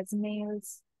 depicted as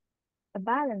males. The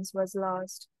balance was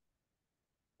lost.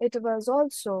 It was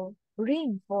also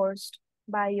reinforced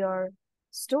by your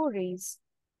stories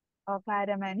of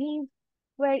Adam and Eve,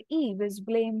 where Eve is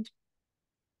blamed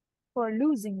for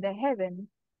losing the heaven.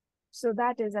 So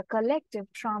that is a collective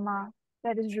trauma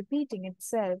that is repeating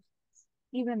itself,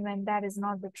 even when that is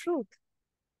not the truth.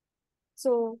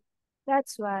 So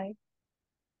that's why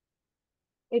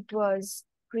it was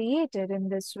created in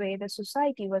this way. The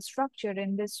society was structured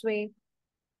in this way,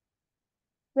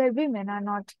 where women are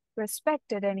not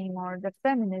respected anymore. The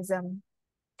feminism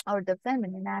or the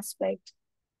feminine aspect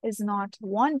is not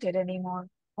wanted anymore.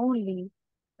 Only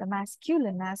the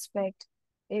masculine aspect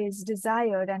is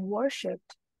desired and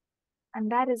worshipped.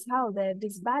 And that is how the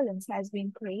disbalance has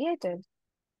been created.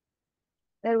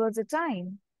 There was a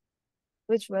time,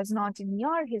 which was not in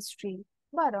your history,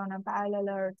 but on a parallel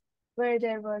earth, where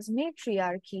there was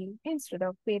matriarchy instead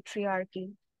of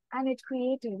patriarchy, and it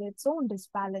created its own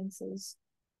disbalances.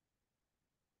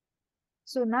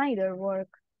 So neither work.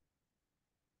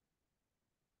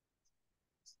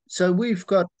 So we've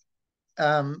got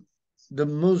the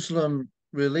Muslim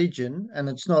religion, and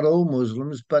it's not all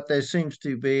Muslims, but there seems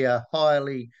to be a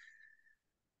highly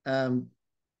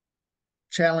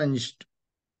challenged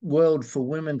world for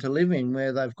women to live in,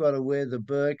 where they've got to wear the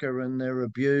burqa and they're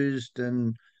abused,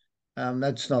 and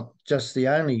that's not just the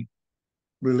only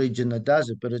religion that does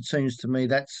it, but it seems to me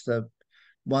that's the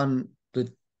one that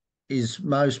is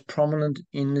most prominent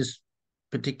in this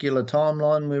particular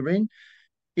timeline we're in.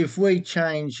 if we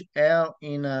change our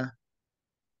inner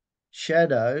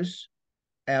shadows,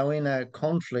 our inner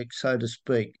conflict, so to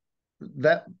speak,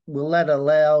 will that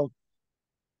allow,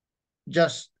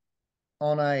 just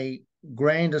on a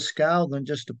grander scale than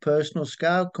just a personal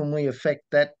scale, can we affect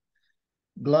that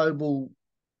global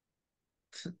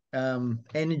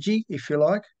energy, if you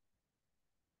like?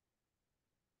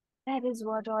 That is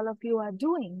what all of you are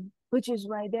doing, which is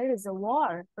why there is a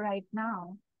war right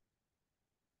now.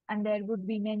 And there would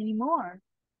be many more,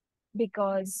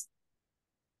 because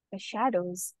the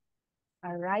shadows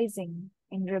are rising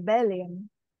in rebellion.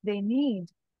 They need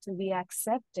to be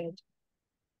accepted.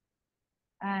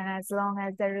 And as long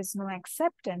as there is no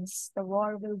acceptance, the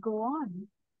war will go on.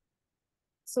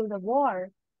 So the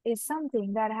war is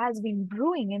something that has been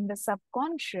brewing in the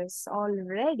subconscious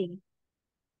already.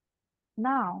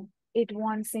 Now it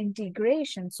wants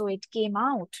integration, so it came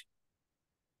out.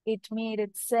 It made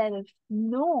itself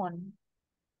known.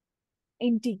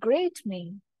 Integrate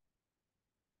me.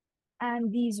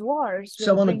 And these wars will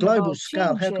So on a bring global about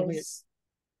scale, how can we? changes.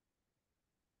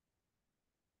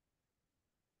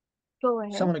 Go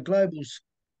ahead. So on a global,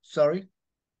 sorry.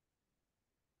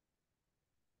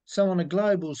 So on a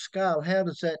global scale, how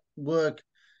does that work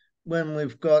when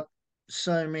we've got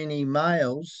so many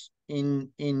males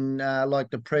in like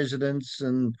the presidents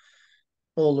and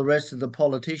all the rest of the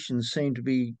politicians seem to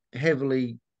be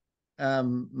heavily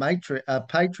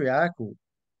patriarchal?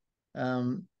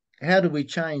 How do we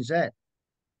change that?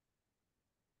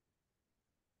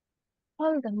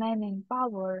 All the men in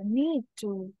power need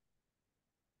to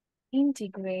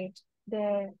integrate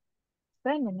their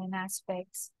feminine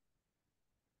aspects,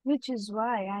 which is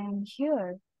why I am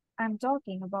here. I'm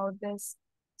talking about this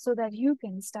so that you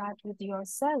can start with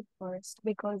yourself first,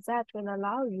 because that will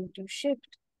allow you to shift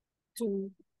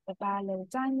to the parallel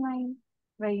timeline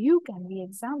where you can be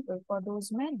example for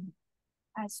those men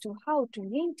as to how to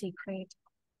integrate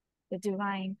the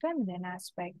divine feminine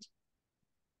aspect,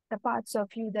 the parts of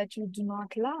you that you do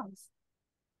not love.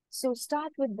 So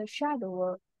start with the shadow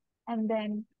work, and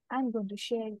then I'm going to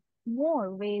share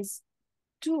more ways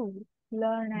to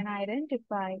learn and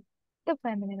identify the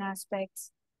feminine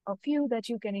aspects of you that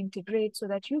you can integrate so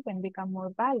that you can become more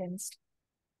balanced.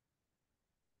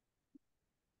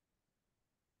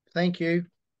 Thank you.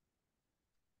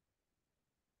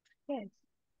 Yes.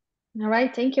 All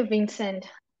right, thank you, Vincent.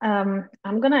 I'm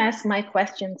gonna ask my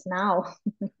questions now.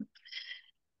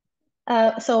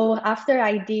 So after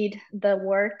I did the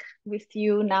work with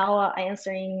you, now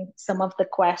answering some of the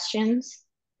questions,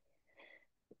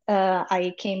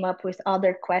 I came up with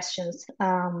other questions.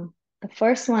 The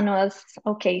first one was,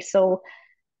 okay, so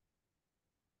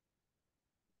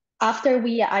after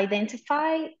we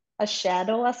identify a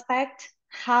shadow aspect,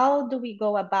 how do we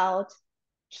go about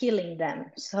healing them?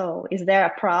 So is there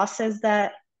a process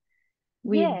that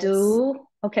we do?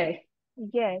 Okay.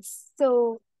 Yes.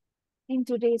 So in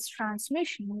today's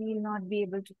transmission, we will not be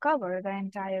able to cover the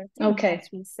entire thing, Okay. as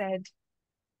we said.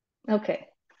 Okay.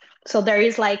 So there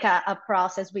is like a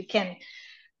process we can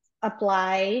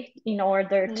apply in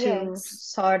order to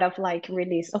sort of like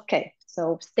release. Okay.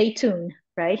 So stay tuned,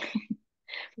 right?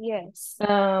 Yes.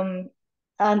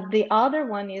 And the other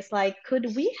one is like,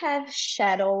 could we have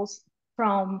shadows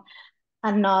from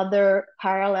another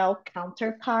parallel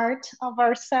counterpart of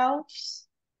ourselves?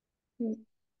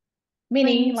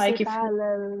 Meaning like if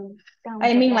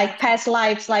I mean like past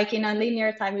lives, like in a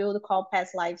linear time we would call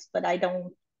past lives, but I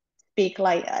don't speak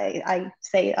like I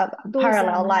say a those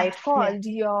parallel are life. Not called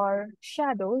your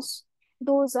shadows.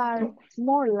 Those are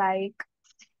more like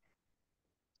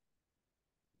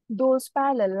those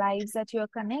parallel lives that you're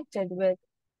connected with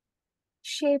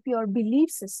shape your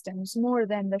belief systems more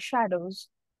than the shadows.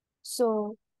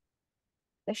 So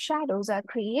the shadows are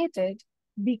created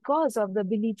because of the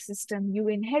belief system you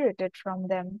inherited from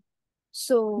them.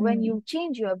 So when you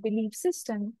change your belief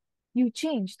system, you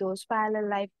change those parallel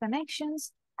life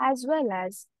connections, as well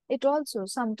as it also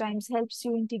sometimes helps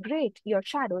you integrate your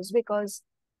shadows, because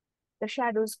the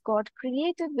shadows got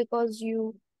created because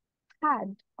you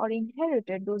had or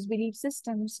inherited those belief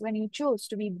systems when you chose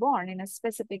to be born in a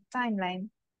specific timeline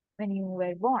when you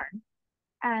were born.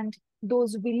 And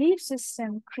those belief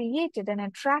systems created and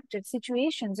attracted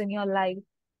situations in your life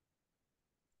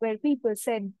where people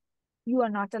said you are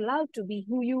not allowed to be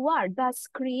who you are, thus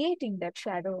creating that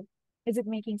shadow. Is it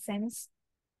making sense?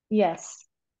 Yes.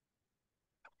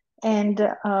 And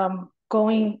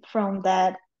going from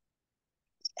that,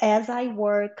 as I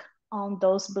work on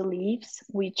those beliefs,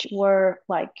 which were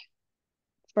like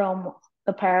from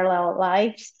the parallel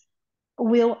lives,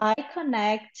 will I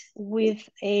connect with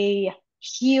a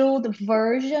healed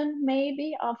version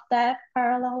maybe of that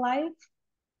parallel life?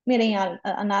 meaning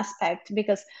an aspect,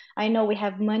 because I know we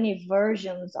have many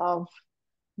versions of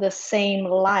the same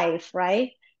life,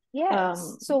 right?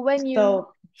 Yes. So when you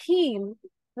heal,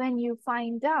 when you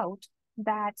find out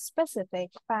that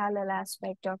specific parallel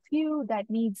aspect of you that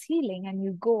needs healing and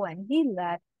you go and heal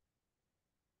that,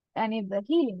 and if the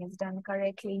healing is done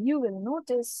correctly, you will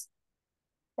notice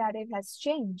that it has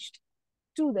changed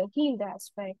to the healed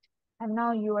aspect. And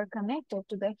now you are connected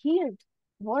to the healed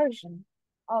version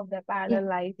of the parallel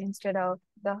life instead of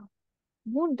the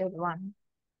wounded one.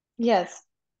 Yes,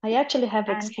 I actually have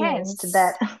And experienced hence,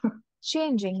 that.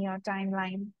 changing your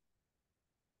timeline.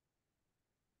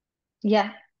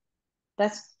 Yeah,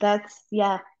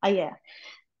 yeah.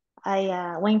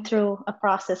 I went through a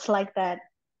process like that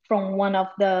from one of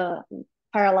the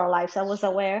parallel lives I was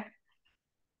aware.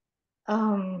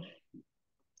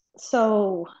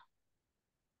 So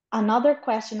another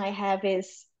question I have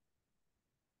is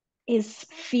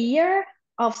fear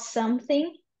of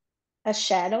something a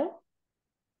shadow?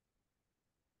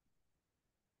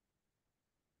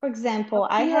 For example,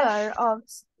 I have,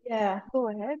 yeah, Go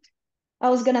ahead. I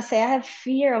was gonna say I have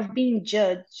fear of being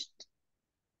judged.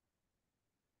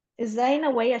 Is that in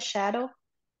a way a shadow?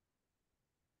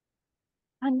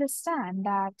 Understand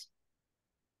that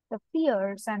the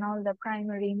fears and all the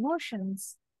primary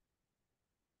emotions,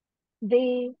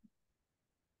 they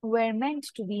were meant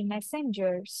to be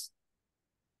messengers.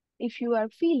 If you are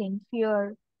feeling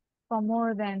fear for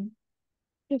more than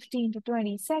 15 to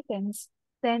 20 seconds,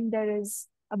 then there is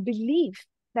a belief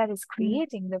that is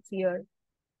creating the fear.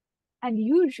 And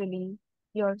usually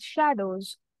your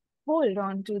shadows hold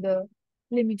on to the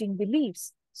limiting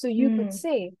beliefs. So you could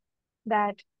say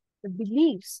that the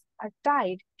beliefs are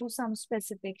tied to some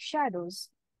specific shadows.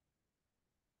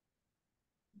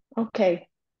 Okay.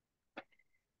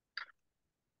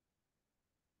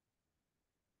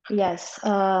 Yes.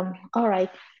 All right.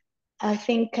 I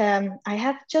think I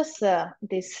have just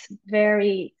this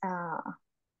very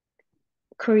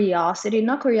curiosity,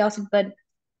 not curiosity, but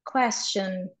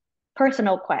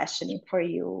personal question for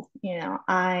you. You know,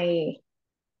 I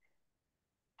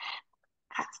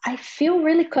feel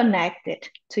really connected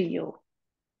to you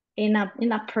in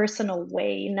a personal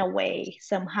way, in a way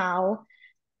somehow.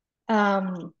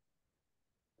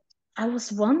 I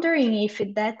was wondering if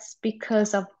that's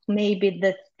because of maybe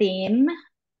the theme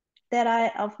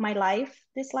of my life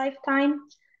this lifetime,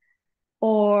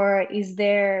 or is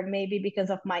there maybe because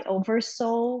of my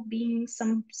oversoul being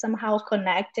somehow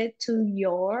connected to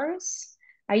yours?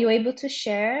 Are you able to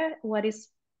share what is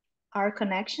our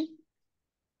connection?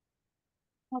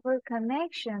 Our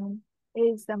connection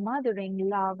is the mothering,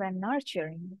 love, and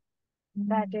nurturing.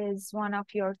 That is one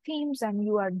of your themes, and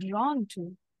you are drawn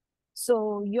to.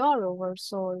 So your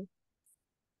oversoul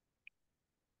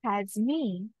has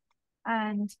me,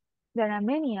 and there are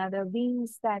many other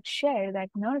beings that share that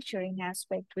nurturing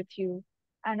aspect with you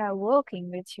and are working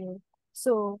with you.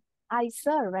 So I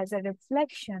serve as a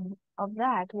reflection of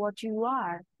that, what you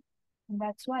are. And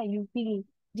that's why you feel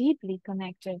deeply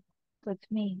connected with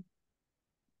me.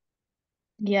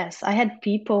 Yes, I had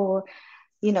people,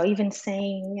 even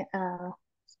saying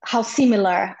how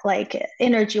similar, like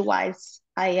energy-wise,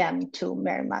 I am to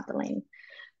Mary Magdalene.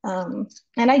 And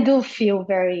I do feel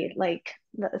very like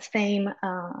the same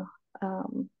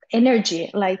energy.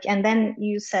 Like, and then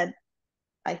you said,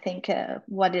 I think,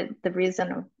 what is the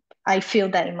reason I feel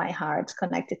that in my heart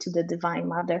connected to the Divine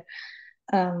Mother.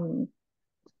 And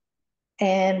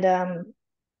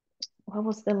what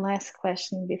was the last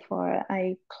question before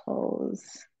I close?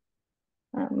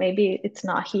 Maybe it's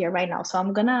not here right now, so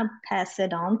I'm gonna pass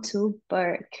it on to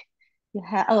Burke.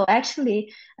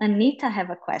 Actually, Anita have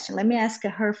a question. Let me ask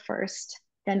her first.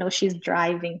 I know she's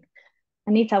driving.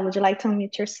 Anita, would you like to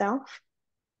unmute yourself?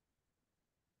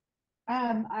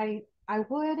 I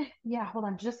would. Yeah, hold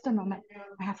on just a moment.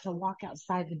 I have to walk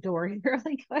outside the door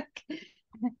really quick.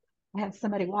 I had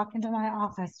somebody walk into my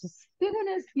office as soon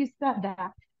as you said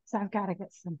that. So I've got to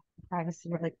get some privacy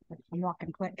really quick. I'm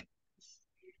walking quick.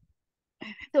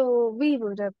 So we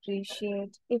would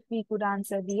appreciate if we could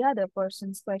answer the other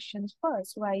person's questions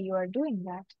first while you are doing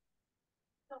that.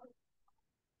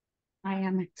 I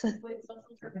am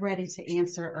ready to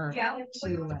answer or to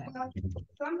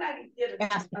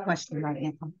ask the question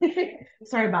right now.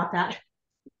 Sorry about that.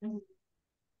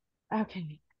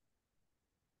 Okay.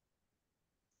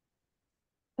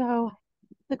 So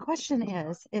the question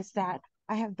is that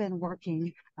I have been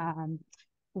working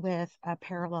with a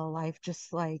parallel life,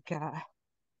 just like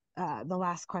the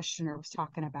last questioner was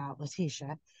talking about,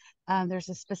 Letitia. There's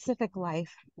a specific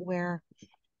life where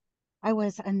I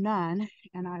was a nun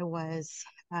and I was,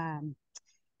 I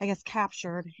guess,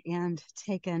 captured and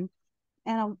taken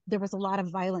and there was a lot of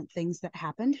violent things that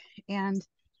happened. And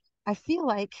I feel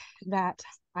like that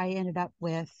I ended up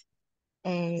with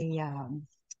a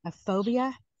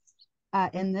phobia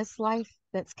in this life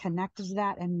that's connected to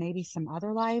that, and maybe some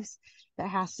other lives, that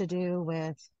has to do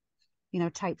with,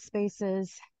 tight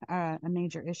spaces, a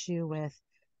major issue with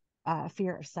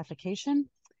fear of suffocation.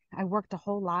 I worked a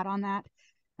whole lot on that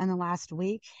in the last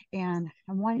week, and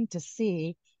I'm wanting to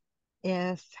see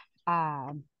if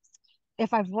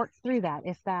I've worked through that,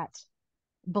 if that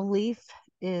belief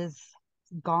is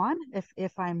gone,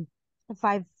 if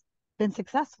I've been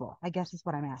successful, I guess is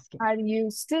what I'm asking. Are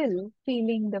you still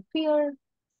feeling the fear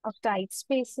of tight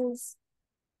spaces?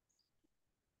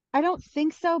 I don't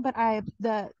think so, but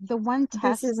the one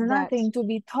test This is nothing to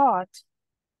be thought.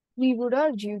 We would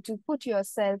urge you to put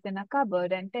yourself in a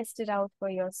cupboard and test it out for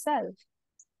yourself.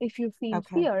 If you feel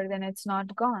fear, then it's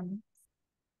not gone.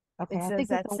 Okay, It's I think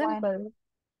that simple.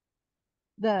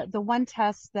 The one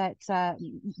test that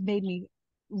made me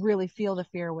really feel the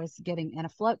fear was getting in a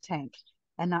float tank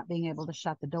and not being able to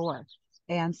shut the door.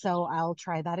 And so I'll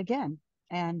try that again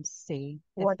and see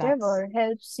if whatever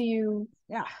helps you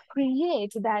yeah,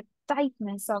 create that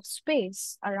tightness of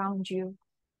space around you.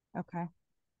 Okay.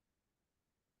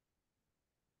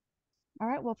 All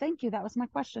right. Well, thank you. That was my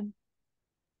question.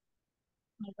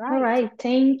 All right.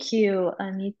 Thank you,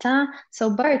 Anita. So,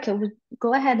 Burqa,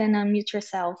 go ahead and unmute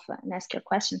yourself and ask your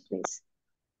question, please.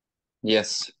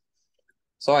 Yes.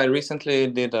 So I recently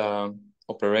did a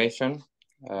operation.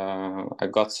 I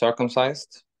got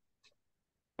circumcised,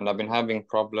 and I've been having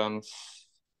problems.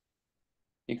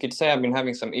 You could say I've been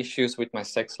having some issues with my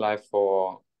sex life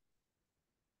for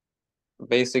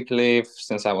basically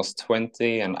since I was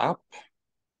 20 and up.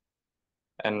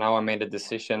 And now I made a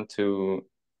decision to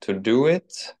do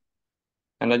it.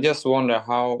 And I just wonder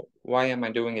why am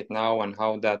I doing it now, and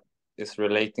how that is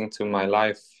relating to my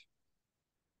life?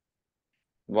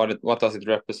 What does it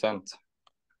represent?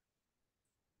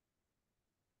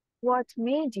 What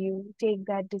made you take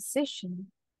that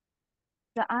decision?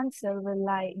 The answer will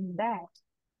lie in that.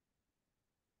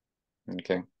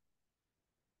 Okay.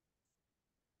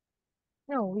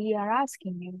 No, we are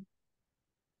asking you.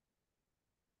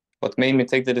 What made me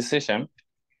take the decision?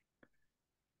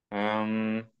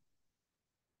 Or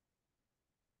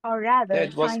rather,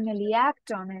 it was finally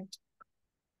act on it.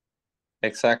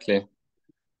 exactly.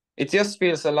 It just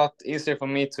feels a lot easier for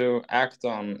me to act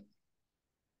on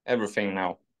everything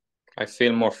now. I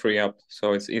feel more free up,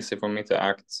 so it's easy for me to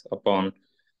act upon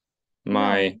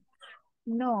my...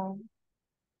 No.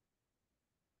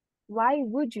 Why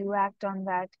would you act on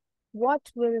that? What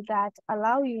will that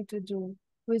allow you to do,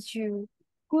 which you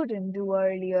couldn't do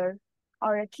earlier,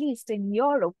 or at least in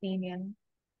your opinion?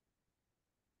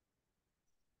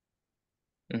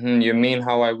 You mean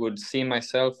how I would see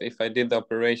myself if I did the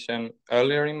operation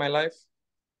earlier in my life?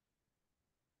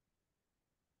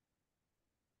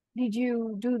 Did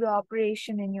you do the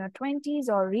operation in your 20s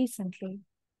or recently?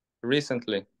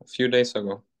 Recently, a few days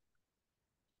ago.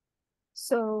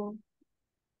 So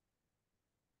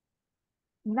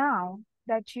now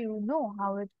that you know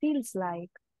how it feels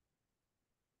like,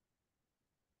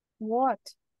 what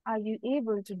are you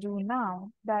able to do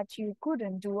now that you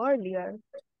couldn't do earlier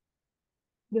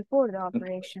before the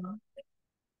operation?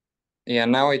 Yeah,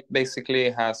 now it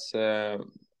basically has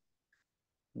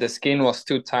the skin was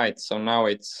too tight, so now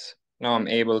I'm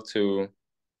able to...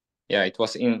 Yeah, it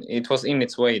was in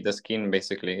its way, the skin,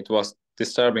 basically. It was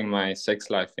disturbing my sex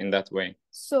life in that way.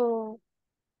 So,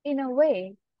 in a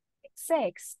way,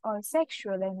 sex or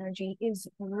sexual energy is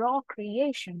raw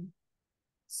creation.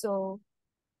 So,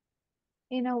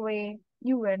 in a way,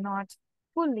 you were not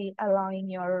fully allowing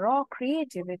your raw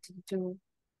creativity to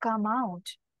come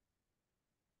out.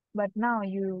 But now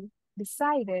you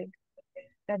decided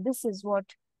that this is what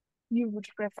you would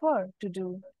prefer to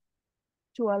do,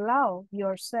 to allow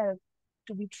yourself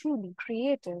to be truly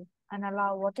creative and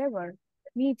allow whatever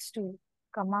needs to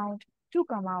come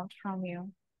out from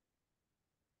you.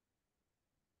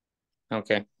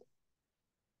 Okay.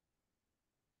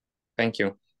 Thank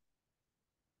you.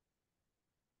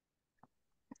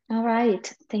 All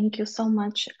right. Thank you so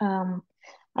much.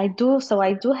 I do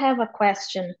have a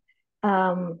question.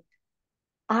 I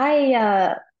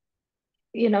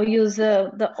use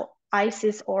the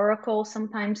Isis Oracle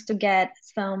sometimes to get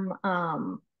some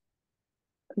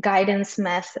guided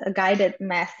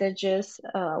messages,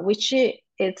 which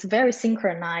it's very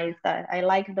synchronized. I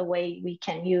like the way we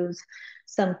can use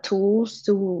some tools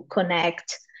to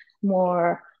connect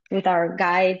more with our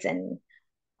guides and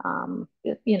or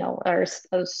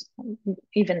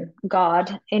even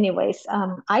God. Anyways,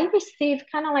 I received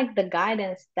kind of like the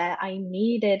guidance that I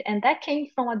needed, and that came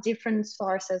from a different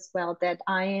source as well. That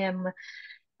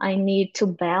I need to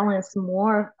balance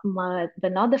more not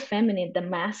the feminine, the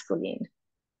masculine.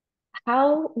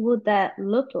 How would that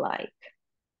look like?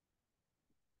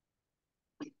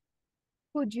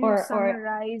 Could you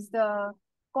summarize the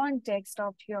context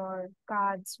of your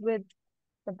cards with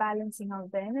the balancing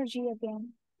of the energy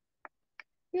again?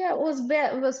 Yeah, it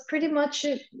was pretty much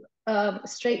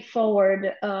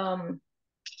straightforward.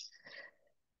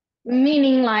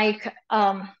 Meaning like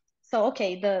so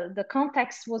okay, the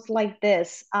context was like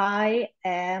this. I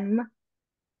am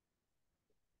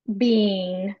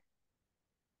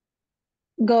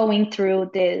going through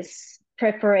this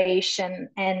preparation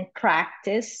and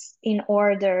practice in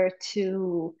order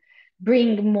to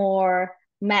bring more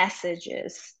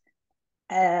messages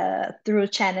through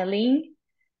channeling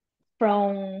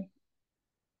from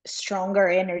stronger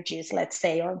energies, let's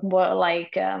say, or more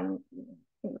like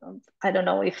I don't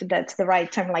know if that's the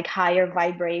right term, like higher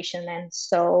vibration. And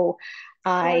so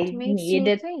What I makes you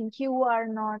needed, think you are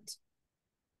not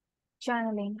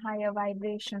channeling higher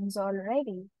vibrations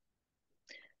already?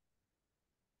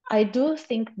 I do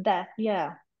think that,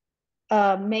 yeah,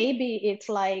 maybe it's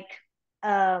like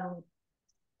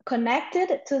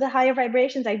connected to the higher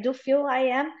vibrations. I do feel I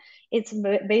am. It's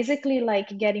basically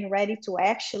like getting ready to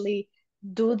actually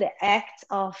do the act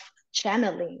of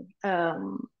channeling.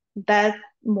 That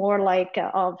more like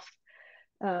of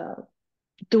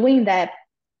doing that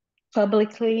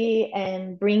publicly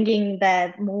and bringing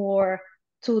that more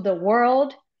to the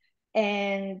world.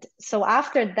 And so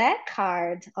after that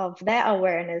card of that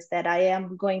awareness that I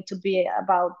am going to be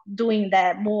about doing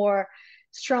that more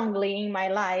strongly in my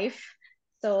life,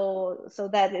 so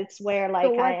that it's where So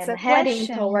like I what's am the heading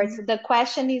towards. question? The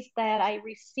question is that I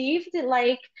received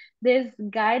like this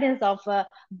guidance of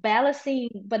balancing,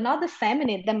 but not the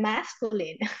feminine, the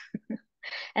masculine.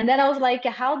 And then I was like,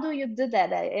 how do you do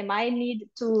that? Am I need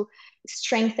to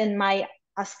strengthen my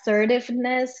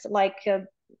assertiveness? Like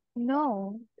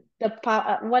No,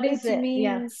 what is it it?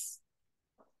 Yeah. means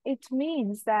it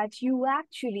means that you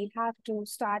actually have to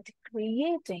start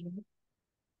creating.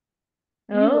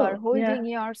 You are Oh, yeah. holding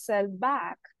yourself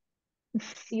back.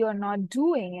 You're not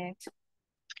doing it.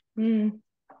 Mm,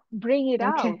 Bring it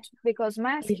okay. out, because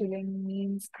masculine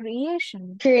means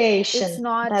creation. It's Creation.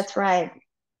 not That's right.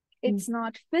 it's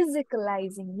not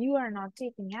physicalizing. You are not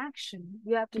taking action.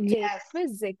 You have to take Yes.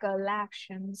 physical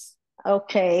actions.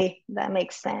 Okay, that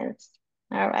makes sense.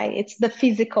 All right. It's the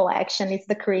physical action, it's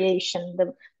the creation,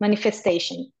 the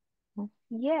manifestation.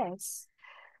 Yes,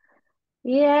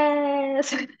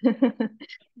 Yes.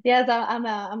 Yes,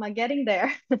 I'm getting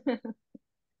there.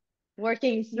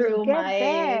 Working you'll through get my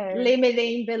there.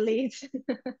 limiting beliefs.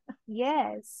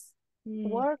 Yes,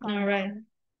 work All on right. them.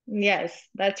 Yes,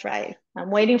 that's right. I'm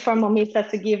waiting for Momita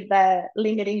to give the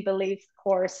limiting beliefs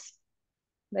course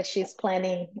that she's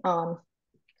planning on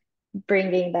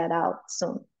bringing that out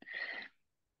soon,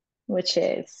 which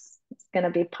is it's going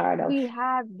to be part of. We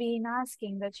have been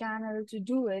asking the channel to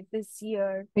do it this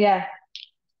year, Yeah,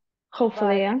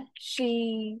 hopefully. but Yeah.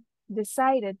 she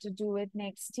decided to do it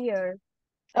next year.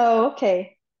 Oh,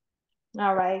 okay.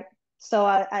 All right. So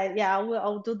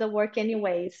I'll do the work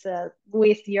anyways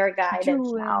with your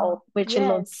guidance now, which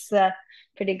looks Yes,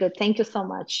 pretty good. Thank you so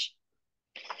much.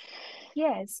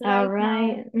 yes, All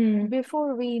right now, right.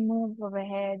 before we move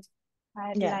ahead,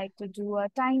 I'd Yeah. like to do a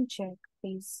time check,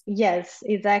 please. Yes,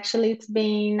 it's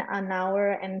been an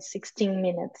hour and 16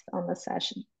 minutes on the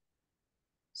session.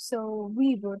 So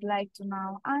we would like to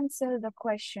now answer the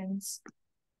questions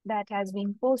that has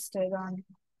been posted on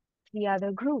the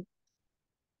other group.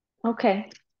 Okay.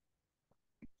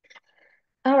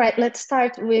 All right, let's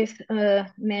start with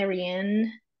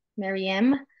Marianne.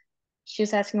 Mariam.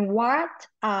 She's asking, what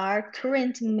are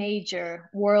current major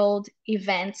world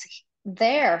events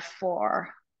there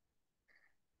for?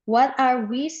 What are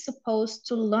we supposed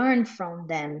to learn from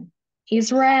them?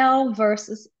 Israel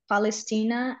versus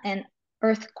Palestine and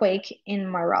earthquake in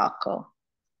Morocco.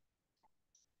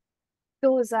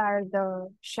 Those are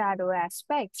the shadow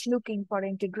aspects looking for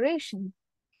integration.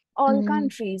 All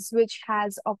countries which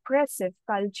has oppressive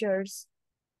cultures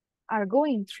are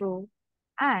going through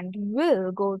and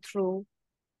will go through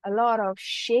a lot of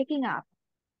shaking up,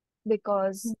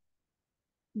 because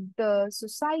the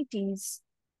societies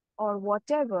or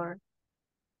whatever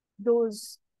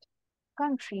those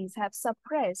countries have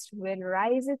suppressed will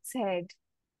rise its head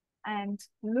and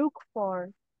look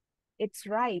for its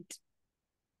right,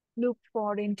 look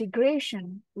for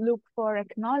integration, look for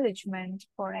acknowledgement,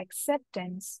 for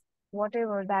acceptance.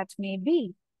 whatever that may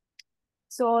be.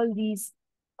 So all these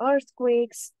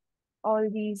earthquakes, all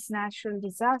these natural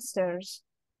disasters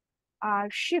are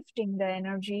shifting the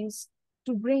energies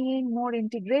to bring in more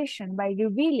integration by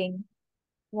revealing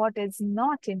what is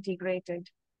not integrated,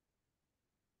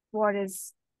 what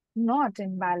is not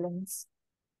in balance.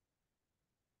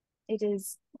 It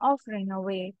is offering a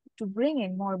way to bring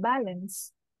in more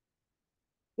balance,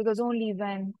 because only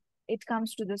when it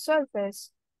comes to the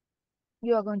surface,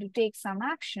 you are going to take some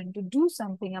action to do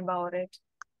something about it.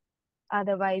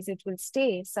 Otherwise, it will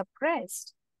stay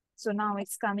suppressed. So now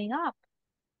it's coming up.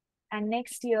 And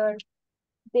next year,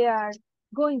 there are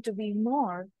going to be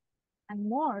more and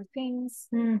more things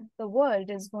the world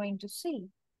is going to see.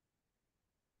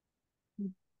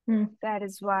 That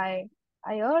is why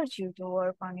I urge you to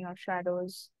work on your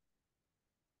shadows.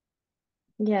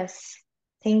 Yes,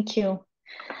 thank you.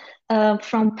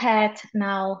 From Pat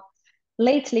now,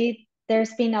 lately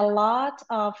there's been a lot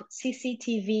of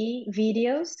CCTV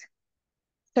videos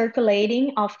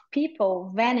circulating of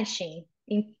people vanishing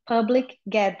in public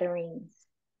gatherings.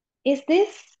 Is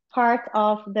this part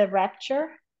of the rapture?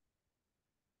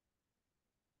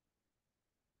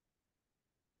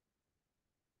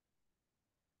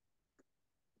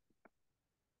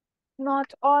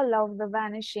 Not all of the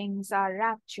vanishings are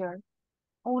rapture.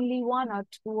 Only one or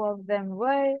two of them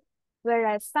were,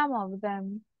 whereas some of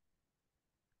them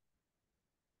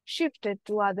shifted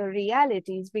to other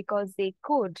realities because they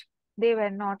could. They were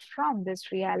not from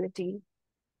this reality.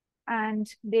 And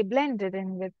they blended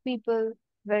in with people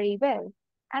very well.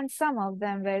 And some of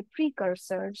them were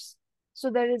precursors.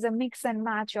 So there is a mix and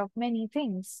match of many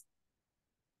things.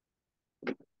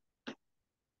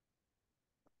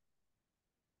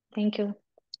 Thank you.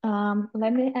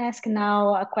 Let me ask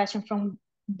now a question from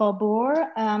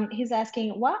Babur. He's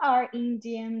asking, what are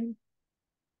Indian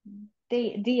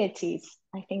deities?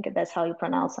 I think that's how you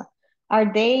pronounce it.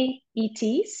 Are they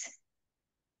ETs?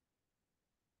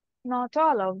 Not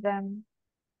all of them.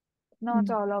 Not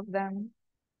all of them.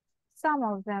 Some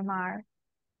of them are.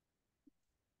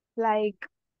 Like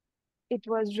it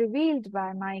was revealed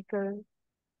by Michael,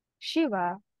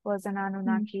 Shiva was an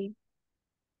Anunnaki.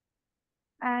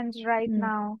 And right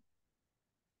now,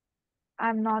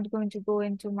 I'm not going to go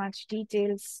into much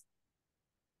details.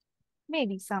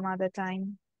 Maybe some other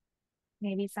time.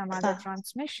 Maybe some other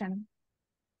transmission.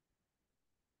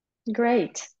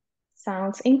 Great.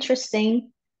 Sounds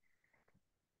interesting.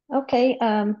 Okay.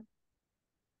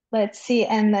 Let's see.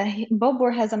 And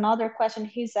Bobur has another question.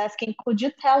 He's asking, could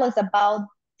you tell us about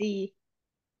the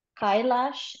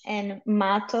Kailash and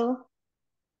Mato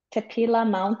Tepila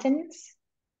mountains?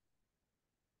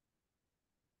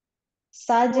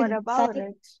 What about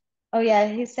it? Oh yeah,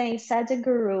 he's saying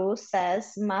Sadhguru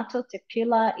says Mato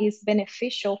Tepila is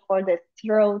beneficial for the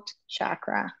throat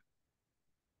chakra.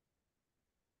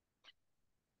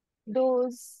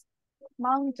 Those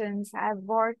mountains have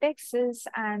vortexes,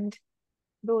 and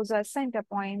those are center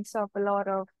points of a lot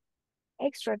of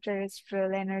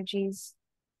extraterrestrial energies.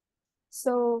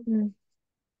 So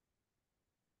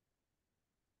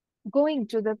going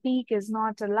to the peak is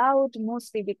not allowed,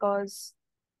 mostly because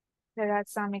there are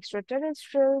some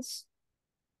extraterrestrials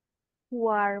who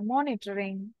are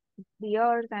monitoring the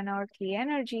earth and earthly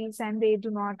energies, and they do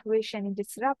not wish any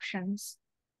disruptions.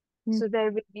 So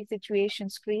there will be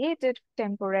situations created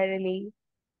temporarily,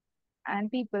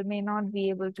 and people may not be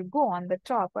able to go on the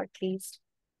top at least.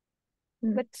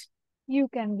 But you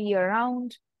can be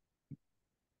around.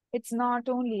 It's not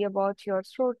only about your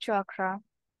throat chakra.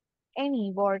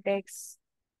 Any vortex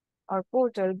or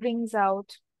portal brings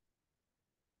out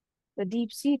the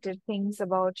deep-seated things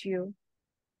about you.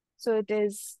 So it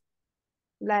is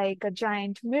like a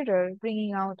giant mirror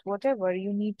bringing out whatever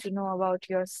you need to know about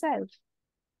yourself.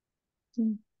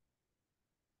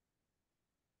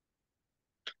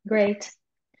 Great.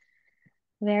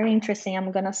 Very interesting.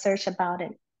 I'm going to search about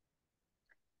it.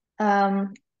 I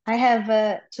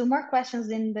have 2 more questions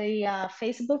in the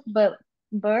Facebook, but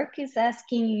Burke is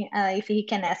asking if he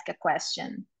can ask a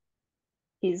question.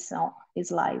 He's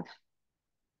live.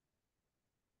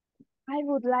 I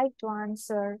would like to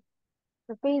answer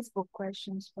the Facebook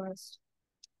questions first.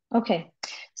 Okay,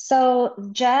 so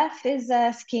Jeff is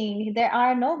asking, there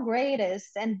are no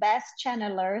greatest and best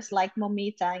channelers like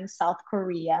Momita in South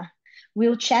Korea.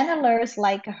 Will channelers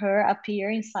like her appear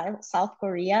in South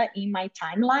Korea in my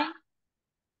timeline?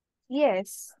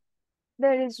 Yes,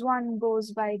 there is one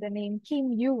goes by the name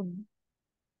Kim Yoon,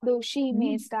 though she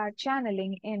may start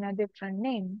channeling in a different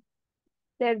name.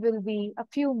 There will be a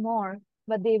few more,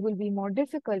 but they will be more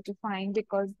difficult to find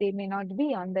because they may not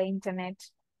be on the internet.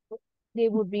 They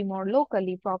would be more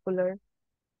locally popular.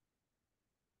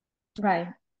 Right,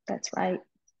 that's right.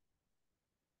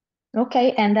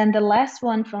 Okay, and then the last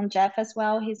one from Jeff as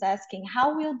well. He's asking,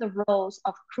 how will the roles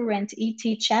of current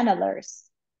ET channelers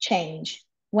change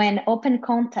when open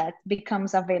contact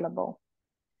becomes available?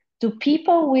 Do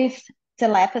people with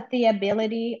telepathy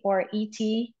ability or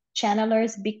ET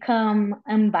channelers become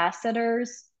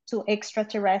ambassadors to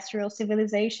extraterrestrial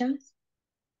civilizations?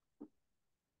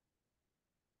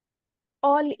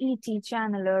 All ET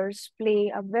channelers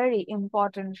play a very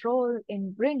important role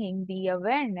in bringing the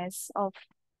awareness of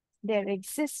their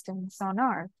existence on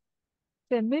Earth,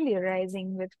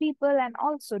 familiarizing with people, and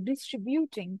also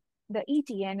distributing the ET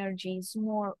energies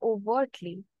more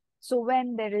overtly. So,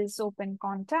 when there is open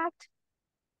contact,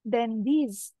 then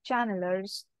these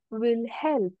channelers will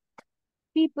help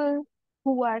people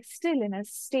who are still in a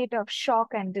state of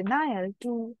shock and denial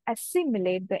to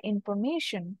assimilate the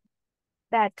information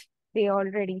that they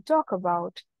already talk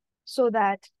about, so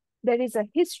that there is a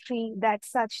history that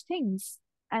such things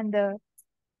and the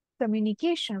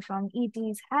communication from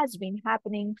ETs has been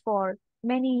happening for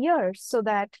many years, so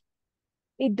that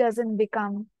it doesn't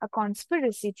become a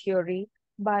conspiracy theory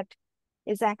but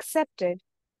is accepted.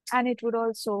 And it would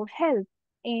also help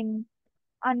in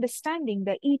understanding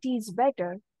the ETs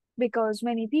better, because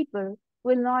many people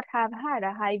will not have had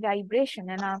a high vibration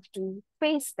enough to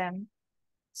face them.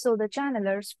 So the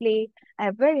channelers play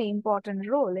a very important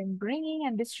role in bringing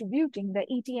and distributing the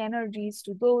ET energies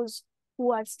to those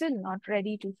who are still not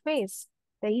ready to face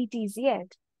the ETs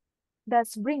yet,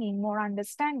 thus bringing more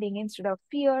understanding instead of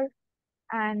fear,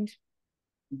 and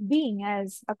being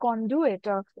as a conduit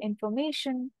of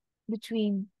information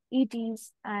between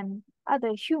ETs and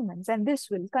other humans. And this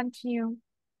will continue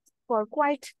for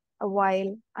quite a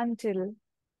while until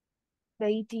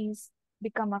the ETs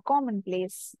become a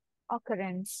commonplace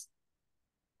occurrence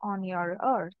on your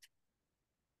Earth.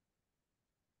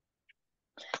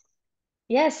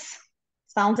 Yes,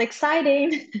 sounds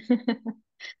exciting.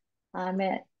 I'm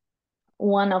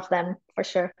one of them for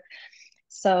sure.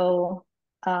 So,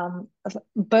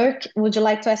 Burke, would you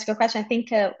like to ask a question? I think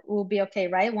we'll be okay,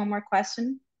 right? One more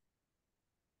question.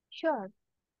 Sure.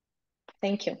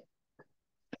 Thank you.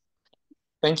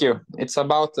 Thank you. It's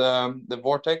about the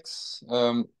vortex.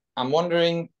 I'm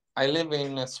wondering, I live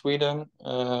in Sweden,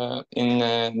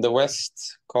 in the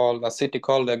west, called a city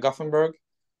called Gothenburg,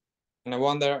 and I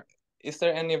wonder, is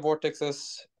there any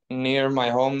vortexes near my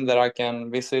home that I can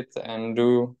visit and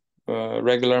do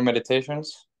regular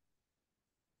meditations?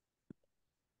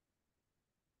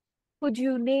 Could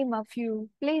you name a few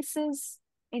places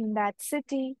in that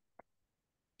city?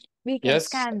 We can Yes.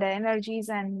 scan the energies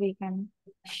and we can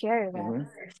share that.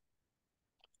 Mm-hmm.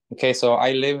 Okay, so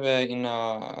I live in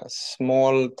a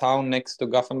small town next to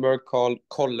Gothenburg called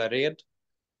Kållered.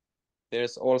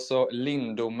 There's also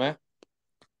Lindome,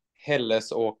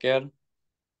 Hällesåker,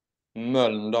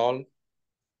 Mölndal.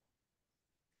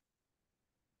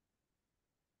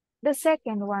 The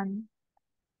second one,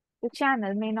 the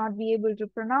channel may not be able to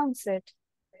pronounce it.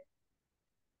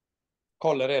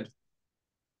 Kållered,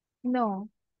 No,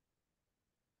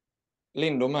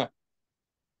 Lindome,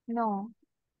 no,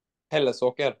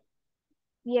 Hällesåker.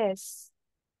 yes.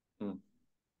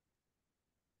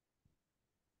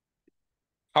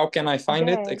 How can I find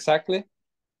it There. exactly?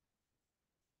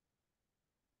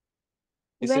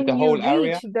 Is it When the you whole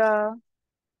area?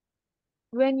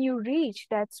 when you reach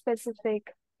that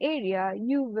specific area,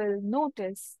 you will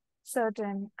notice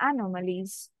certain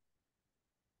anomalies,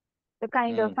 the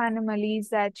kind of anomalies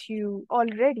that you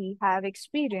already have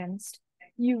experienced.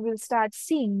 You will start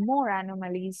seeing more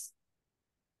anomalies,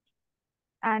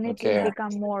 and it will Okay.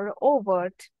 become more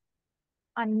overt,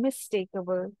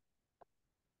 unmistakable.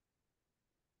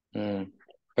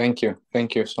 Thank you.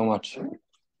 Thank you so much.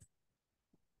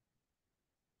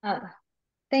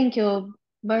 Thank you,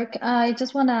 Burke. I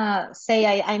just want to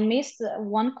say I missed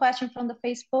one question from the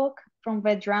Facebook from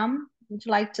Vedram. Would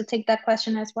you like to take that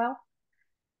question as well?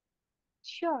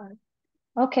 Sure.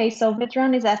 Okay, so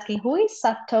Vedram is asking, who is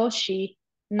Satoshi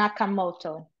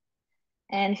Nakamoto?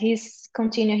 And it's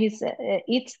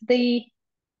the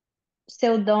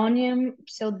pseudonym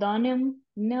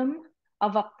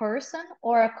of a person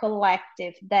or a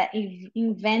collective that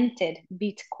invented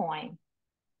Bitcoin.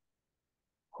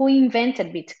 Who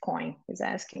invented Bitcoin, is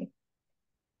asking.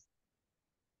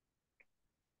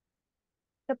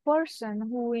 The person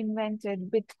who invented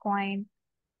Bitcoin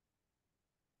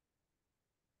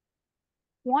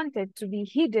wanted to be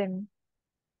hidden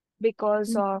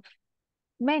because of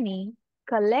many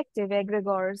collective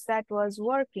egregores that was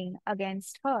working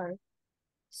against her.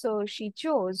 So she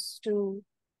chose to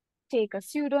take a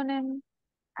pseudonym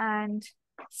and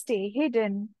stay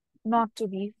hidden, not to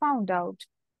be found out.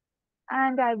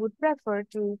 and I would prefer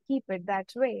to keep it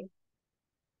that way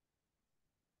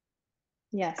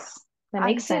Yes, that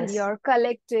makes until sense. your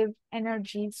collective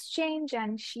energies change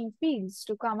and she feels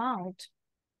to come out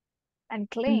and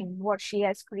claim what she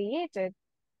has created.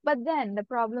 But then the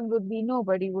problem would be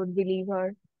nobody would believe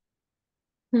her.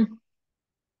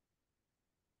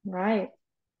 Right.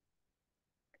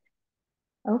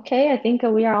 Okay, I think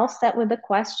we are all set with the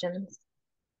questions.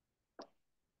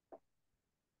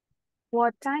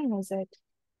 What time is it?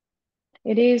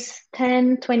 It is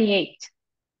 10:28.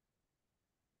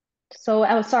 So,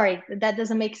 oh, sorry, that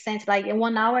doesn't make sense. Like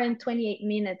 1 hour and 28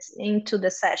 minutes into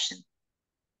the session.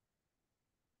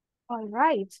 All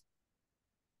right.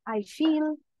 I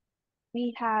feel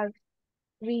we have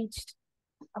reached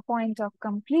a point of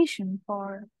completion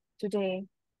for today,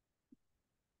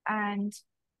 and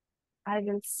I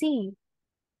will see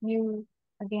you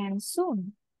again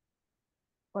soon.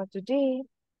 For today,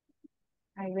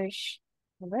 I wish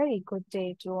a very good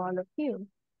day to all of you.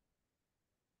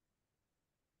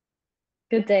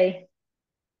 Good day.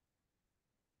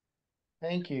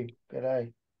 Thank you. Good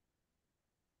day.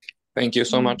 Thank you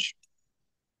so much.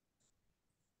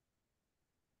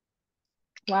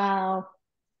 Wow.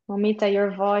 Momita,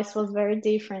 your voice was very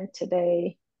different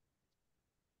today.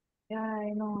 Yeah, I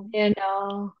know. You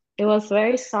know, it was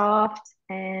very soft,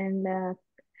 and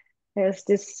there's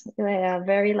this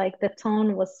very, like, the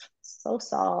tone was so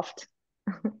soft.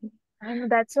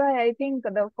 And that's why I think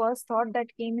the first thought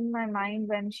that came in my mind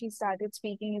when she started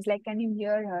speaking is like, can you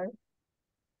hear her?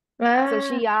 So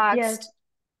she Yes, asked,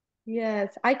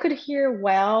 yes, I could hear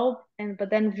well, but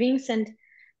then Vincent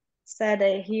said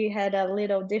that he had a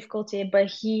little difficulty, but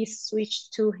he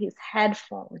switched to his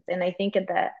headphones, and I think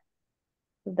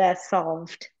that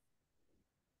solved.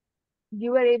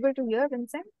 you were able to hear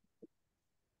Vincent?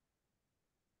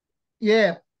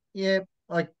 Yeah,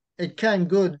 it came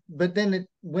good, but then it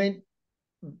went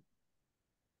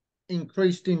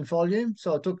increased in volume,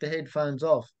 so I took the headphones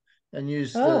off and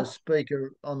used the Oh,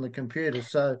 speaker on the computer.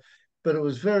 So, but it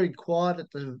was very quiet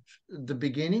at the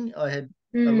beginning. I had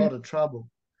a lot of trouble.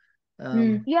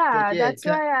 mm. But Yeah, yeah, that's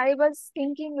why I was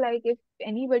thinking like if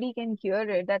anybody can hear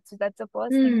it, that's the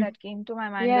first thing that came to my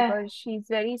mind Yeah, because she's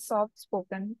very soft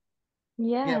spoken.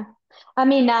 yeah. yep. I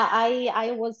mean,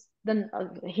 I was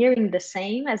hearing the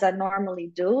same as I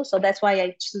normally do, so that's why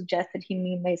I suggested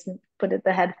he may put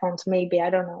the headphones. Maybe, I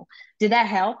don't know. Did that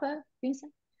help,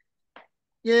 Vincent?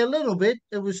 Yeah, a little bit.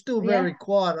 It was still Yeah. very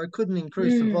quiet. I couldn't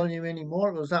increase the volume anymore.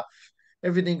 It was up.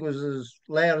 Everything was as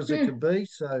loud as it could be.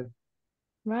 So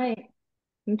Right.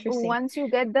 Interesting. Once you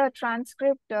get the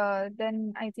transcript,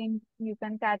 then I think you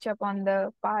can catch up on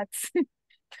the parts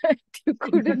that you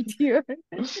couldn't hear.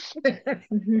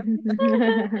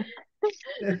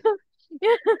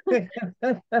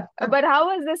 But how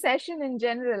was the session in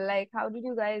general? Like, how did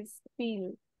you guys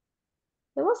feel?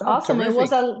 It was oh, awesome. It was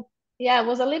terrific. it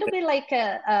was a little bit like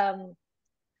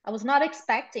I was not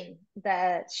expecting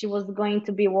that she was going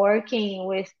to be working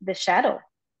with the shadow,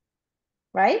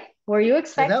 right? Were you Yeah, that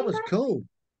expecting was that? cool.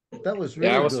 That was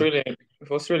Yeah, really good. it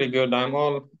was really good.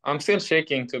 I'm still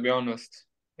shaking, to be honest.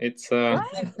 It's What?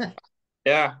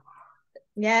 yeah,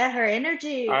 Yeah, her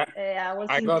energy I was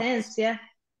I got intense. Yeah.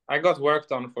 I got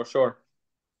worked on for sure.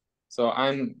 So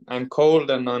I'm cold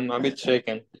and I'm a bit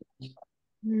shaken.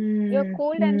 You're Mm,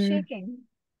 cold and mm, shaking.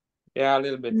 Yeah, a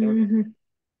little bit, yeah. mhm,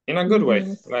 In a good way.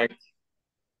 mhm, Like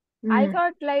I mm.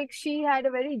 thought like she had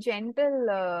a very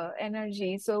gentle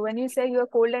energy. So when you say you're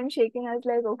cold and shaking, I was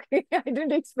like, okay, I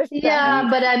didn't expect that. Yeah,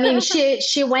 but I mean,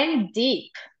 she went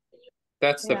deep.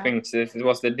 that's the Yeah. thing. It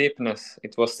was the deepness.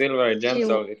 It was still very She,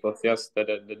 gentle. It was just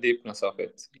the deepness of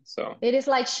it. So it is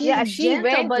like Yeah, she's she gentle,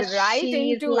 went but right she's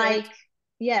into it. like,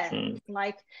 yeah, mm,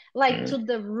 like mm, to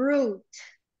the root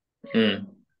mm.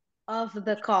 of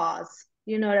the cause.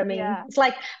 You know what I mean? Yeah, It's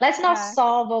like, let's not yeah.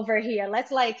 solve over here.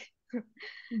 Let's like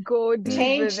Go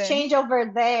deep within. change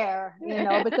over there,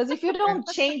 because if you don't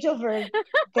change over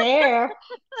there,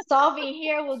 solving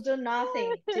here will do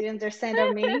nothing. Do you understand what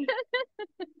I mean?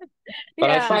 But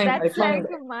Yeah, I that's like find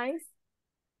my.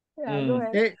 Yeah, go mm,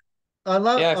 ahead. Yeah, I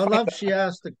love yeah, I I find love she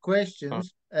asked the oh,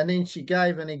 questions and then she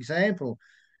gave an example.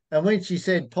 And when she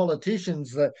said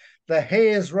politicians, the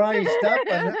hairs raised up,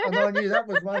 and I knew that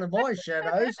was one of my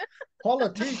shadows.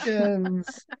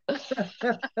 Politicians.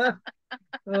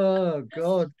 Oh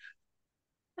God.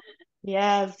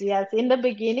 Yes, yes. In the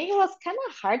beginning, it was kind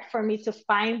of hard for me to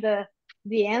find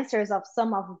the answers of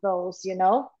some of those. So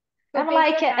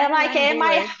take your time and Am do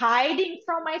I it. hiding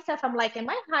from myself? I'm like, am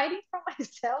I hiding from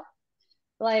myself?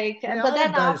 Like, Yeah, but I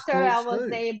then had those after thoughts too.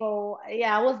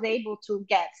 I was able to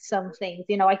get some things.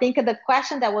 I think the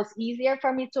question that was easier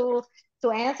for me to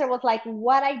to answer was like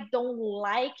what I don't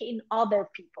like in other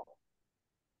people.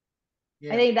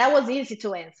 Yeah. I think that was easy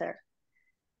to answer,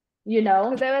 you know.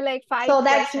 So there were like 5 So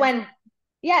that's questions. when,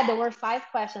 yeah, there were 5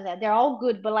 questions that they're all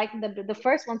good, but like the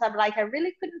first ones, I'm like, I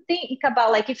really couldn't think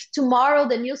about like if tomorrow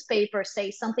the newspaper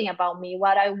says something about me,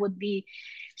 what I would be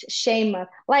shame of.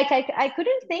 Like I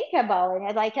couldn't think about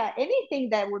it. Like anything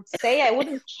that would say, I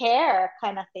wouldn't care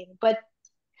kind of thing. But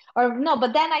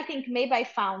then I think maybe I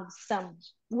found some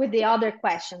with the other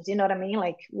questions, you know what I mean?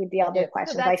 Like with the other Yeah. So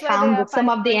questions, I that's why there are found some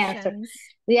 5 of the answers. questions.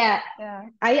 Yeah. Yeah.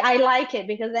 I like it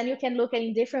because then you can look at it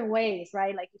in different ways,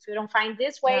 right? Like if you don't find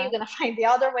this way, Yeah. you're gonna find the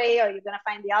other way, or you're gonna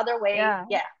find the other way. Yeah.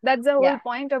 Yeah. That's the whole Yeah.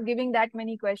 point of giving that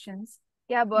many questions.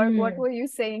 Yeah, but what Mm. were you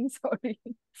saying? Sorry.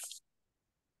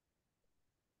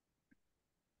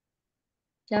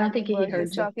 I don't think he Bert heard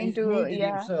is you. talking He's to, muted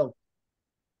yeah, himself.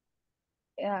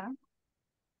 yeah.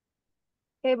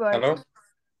 Hey, Bert. Hello?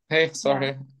 Hey, Yeah, sorry.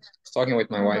 I was talking with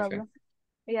my no wife here. problem.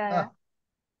 Yeah, yeah. Ah,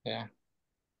 Yeah.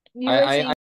 You were I saying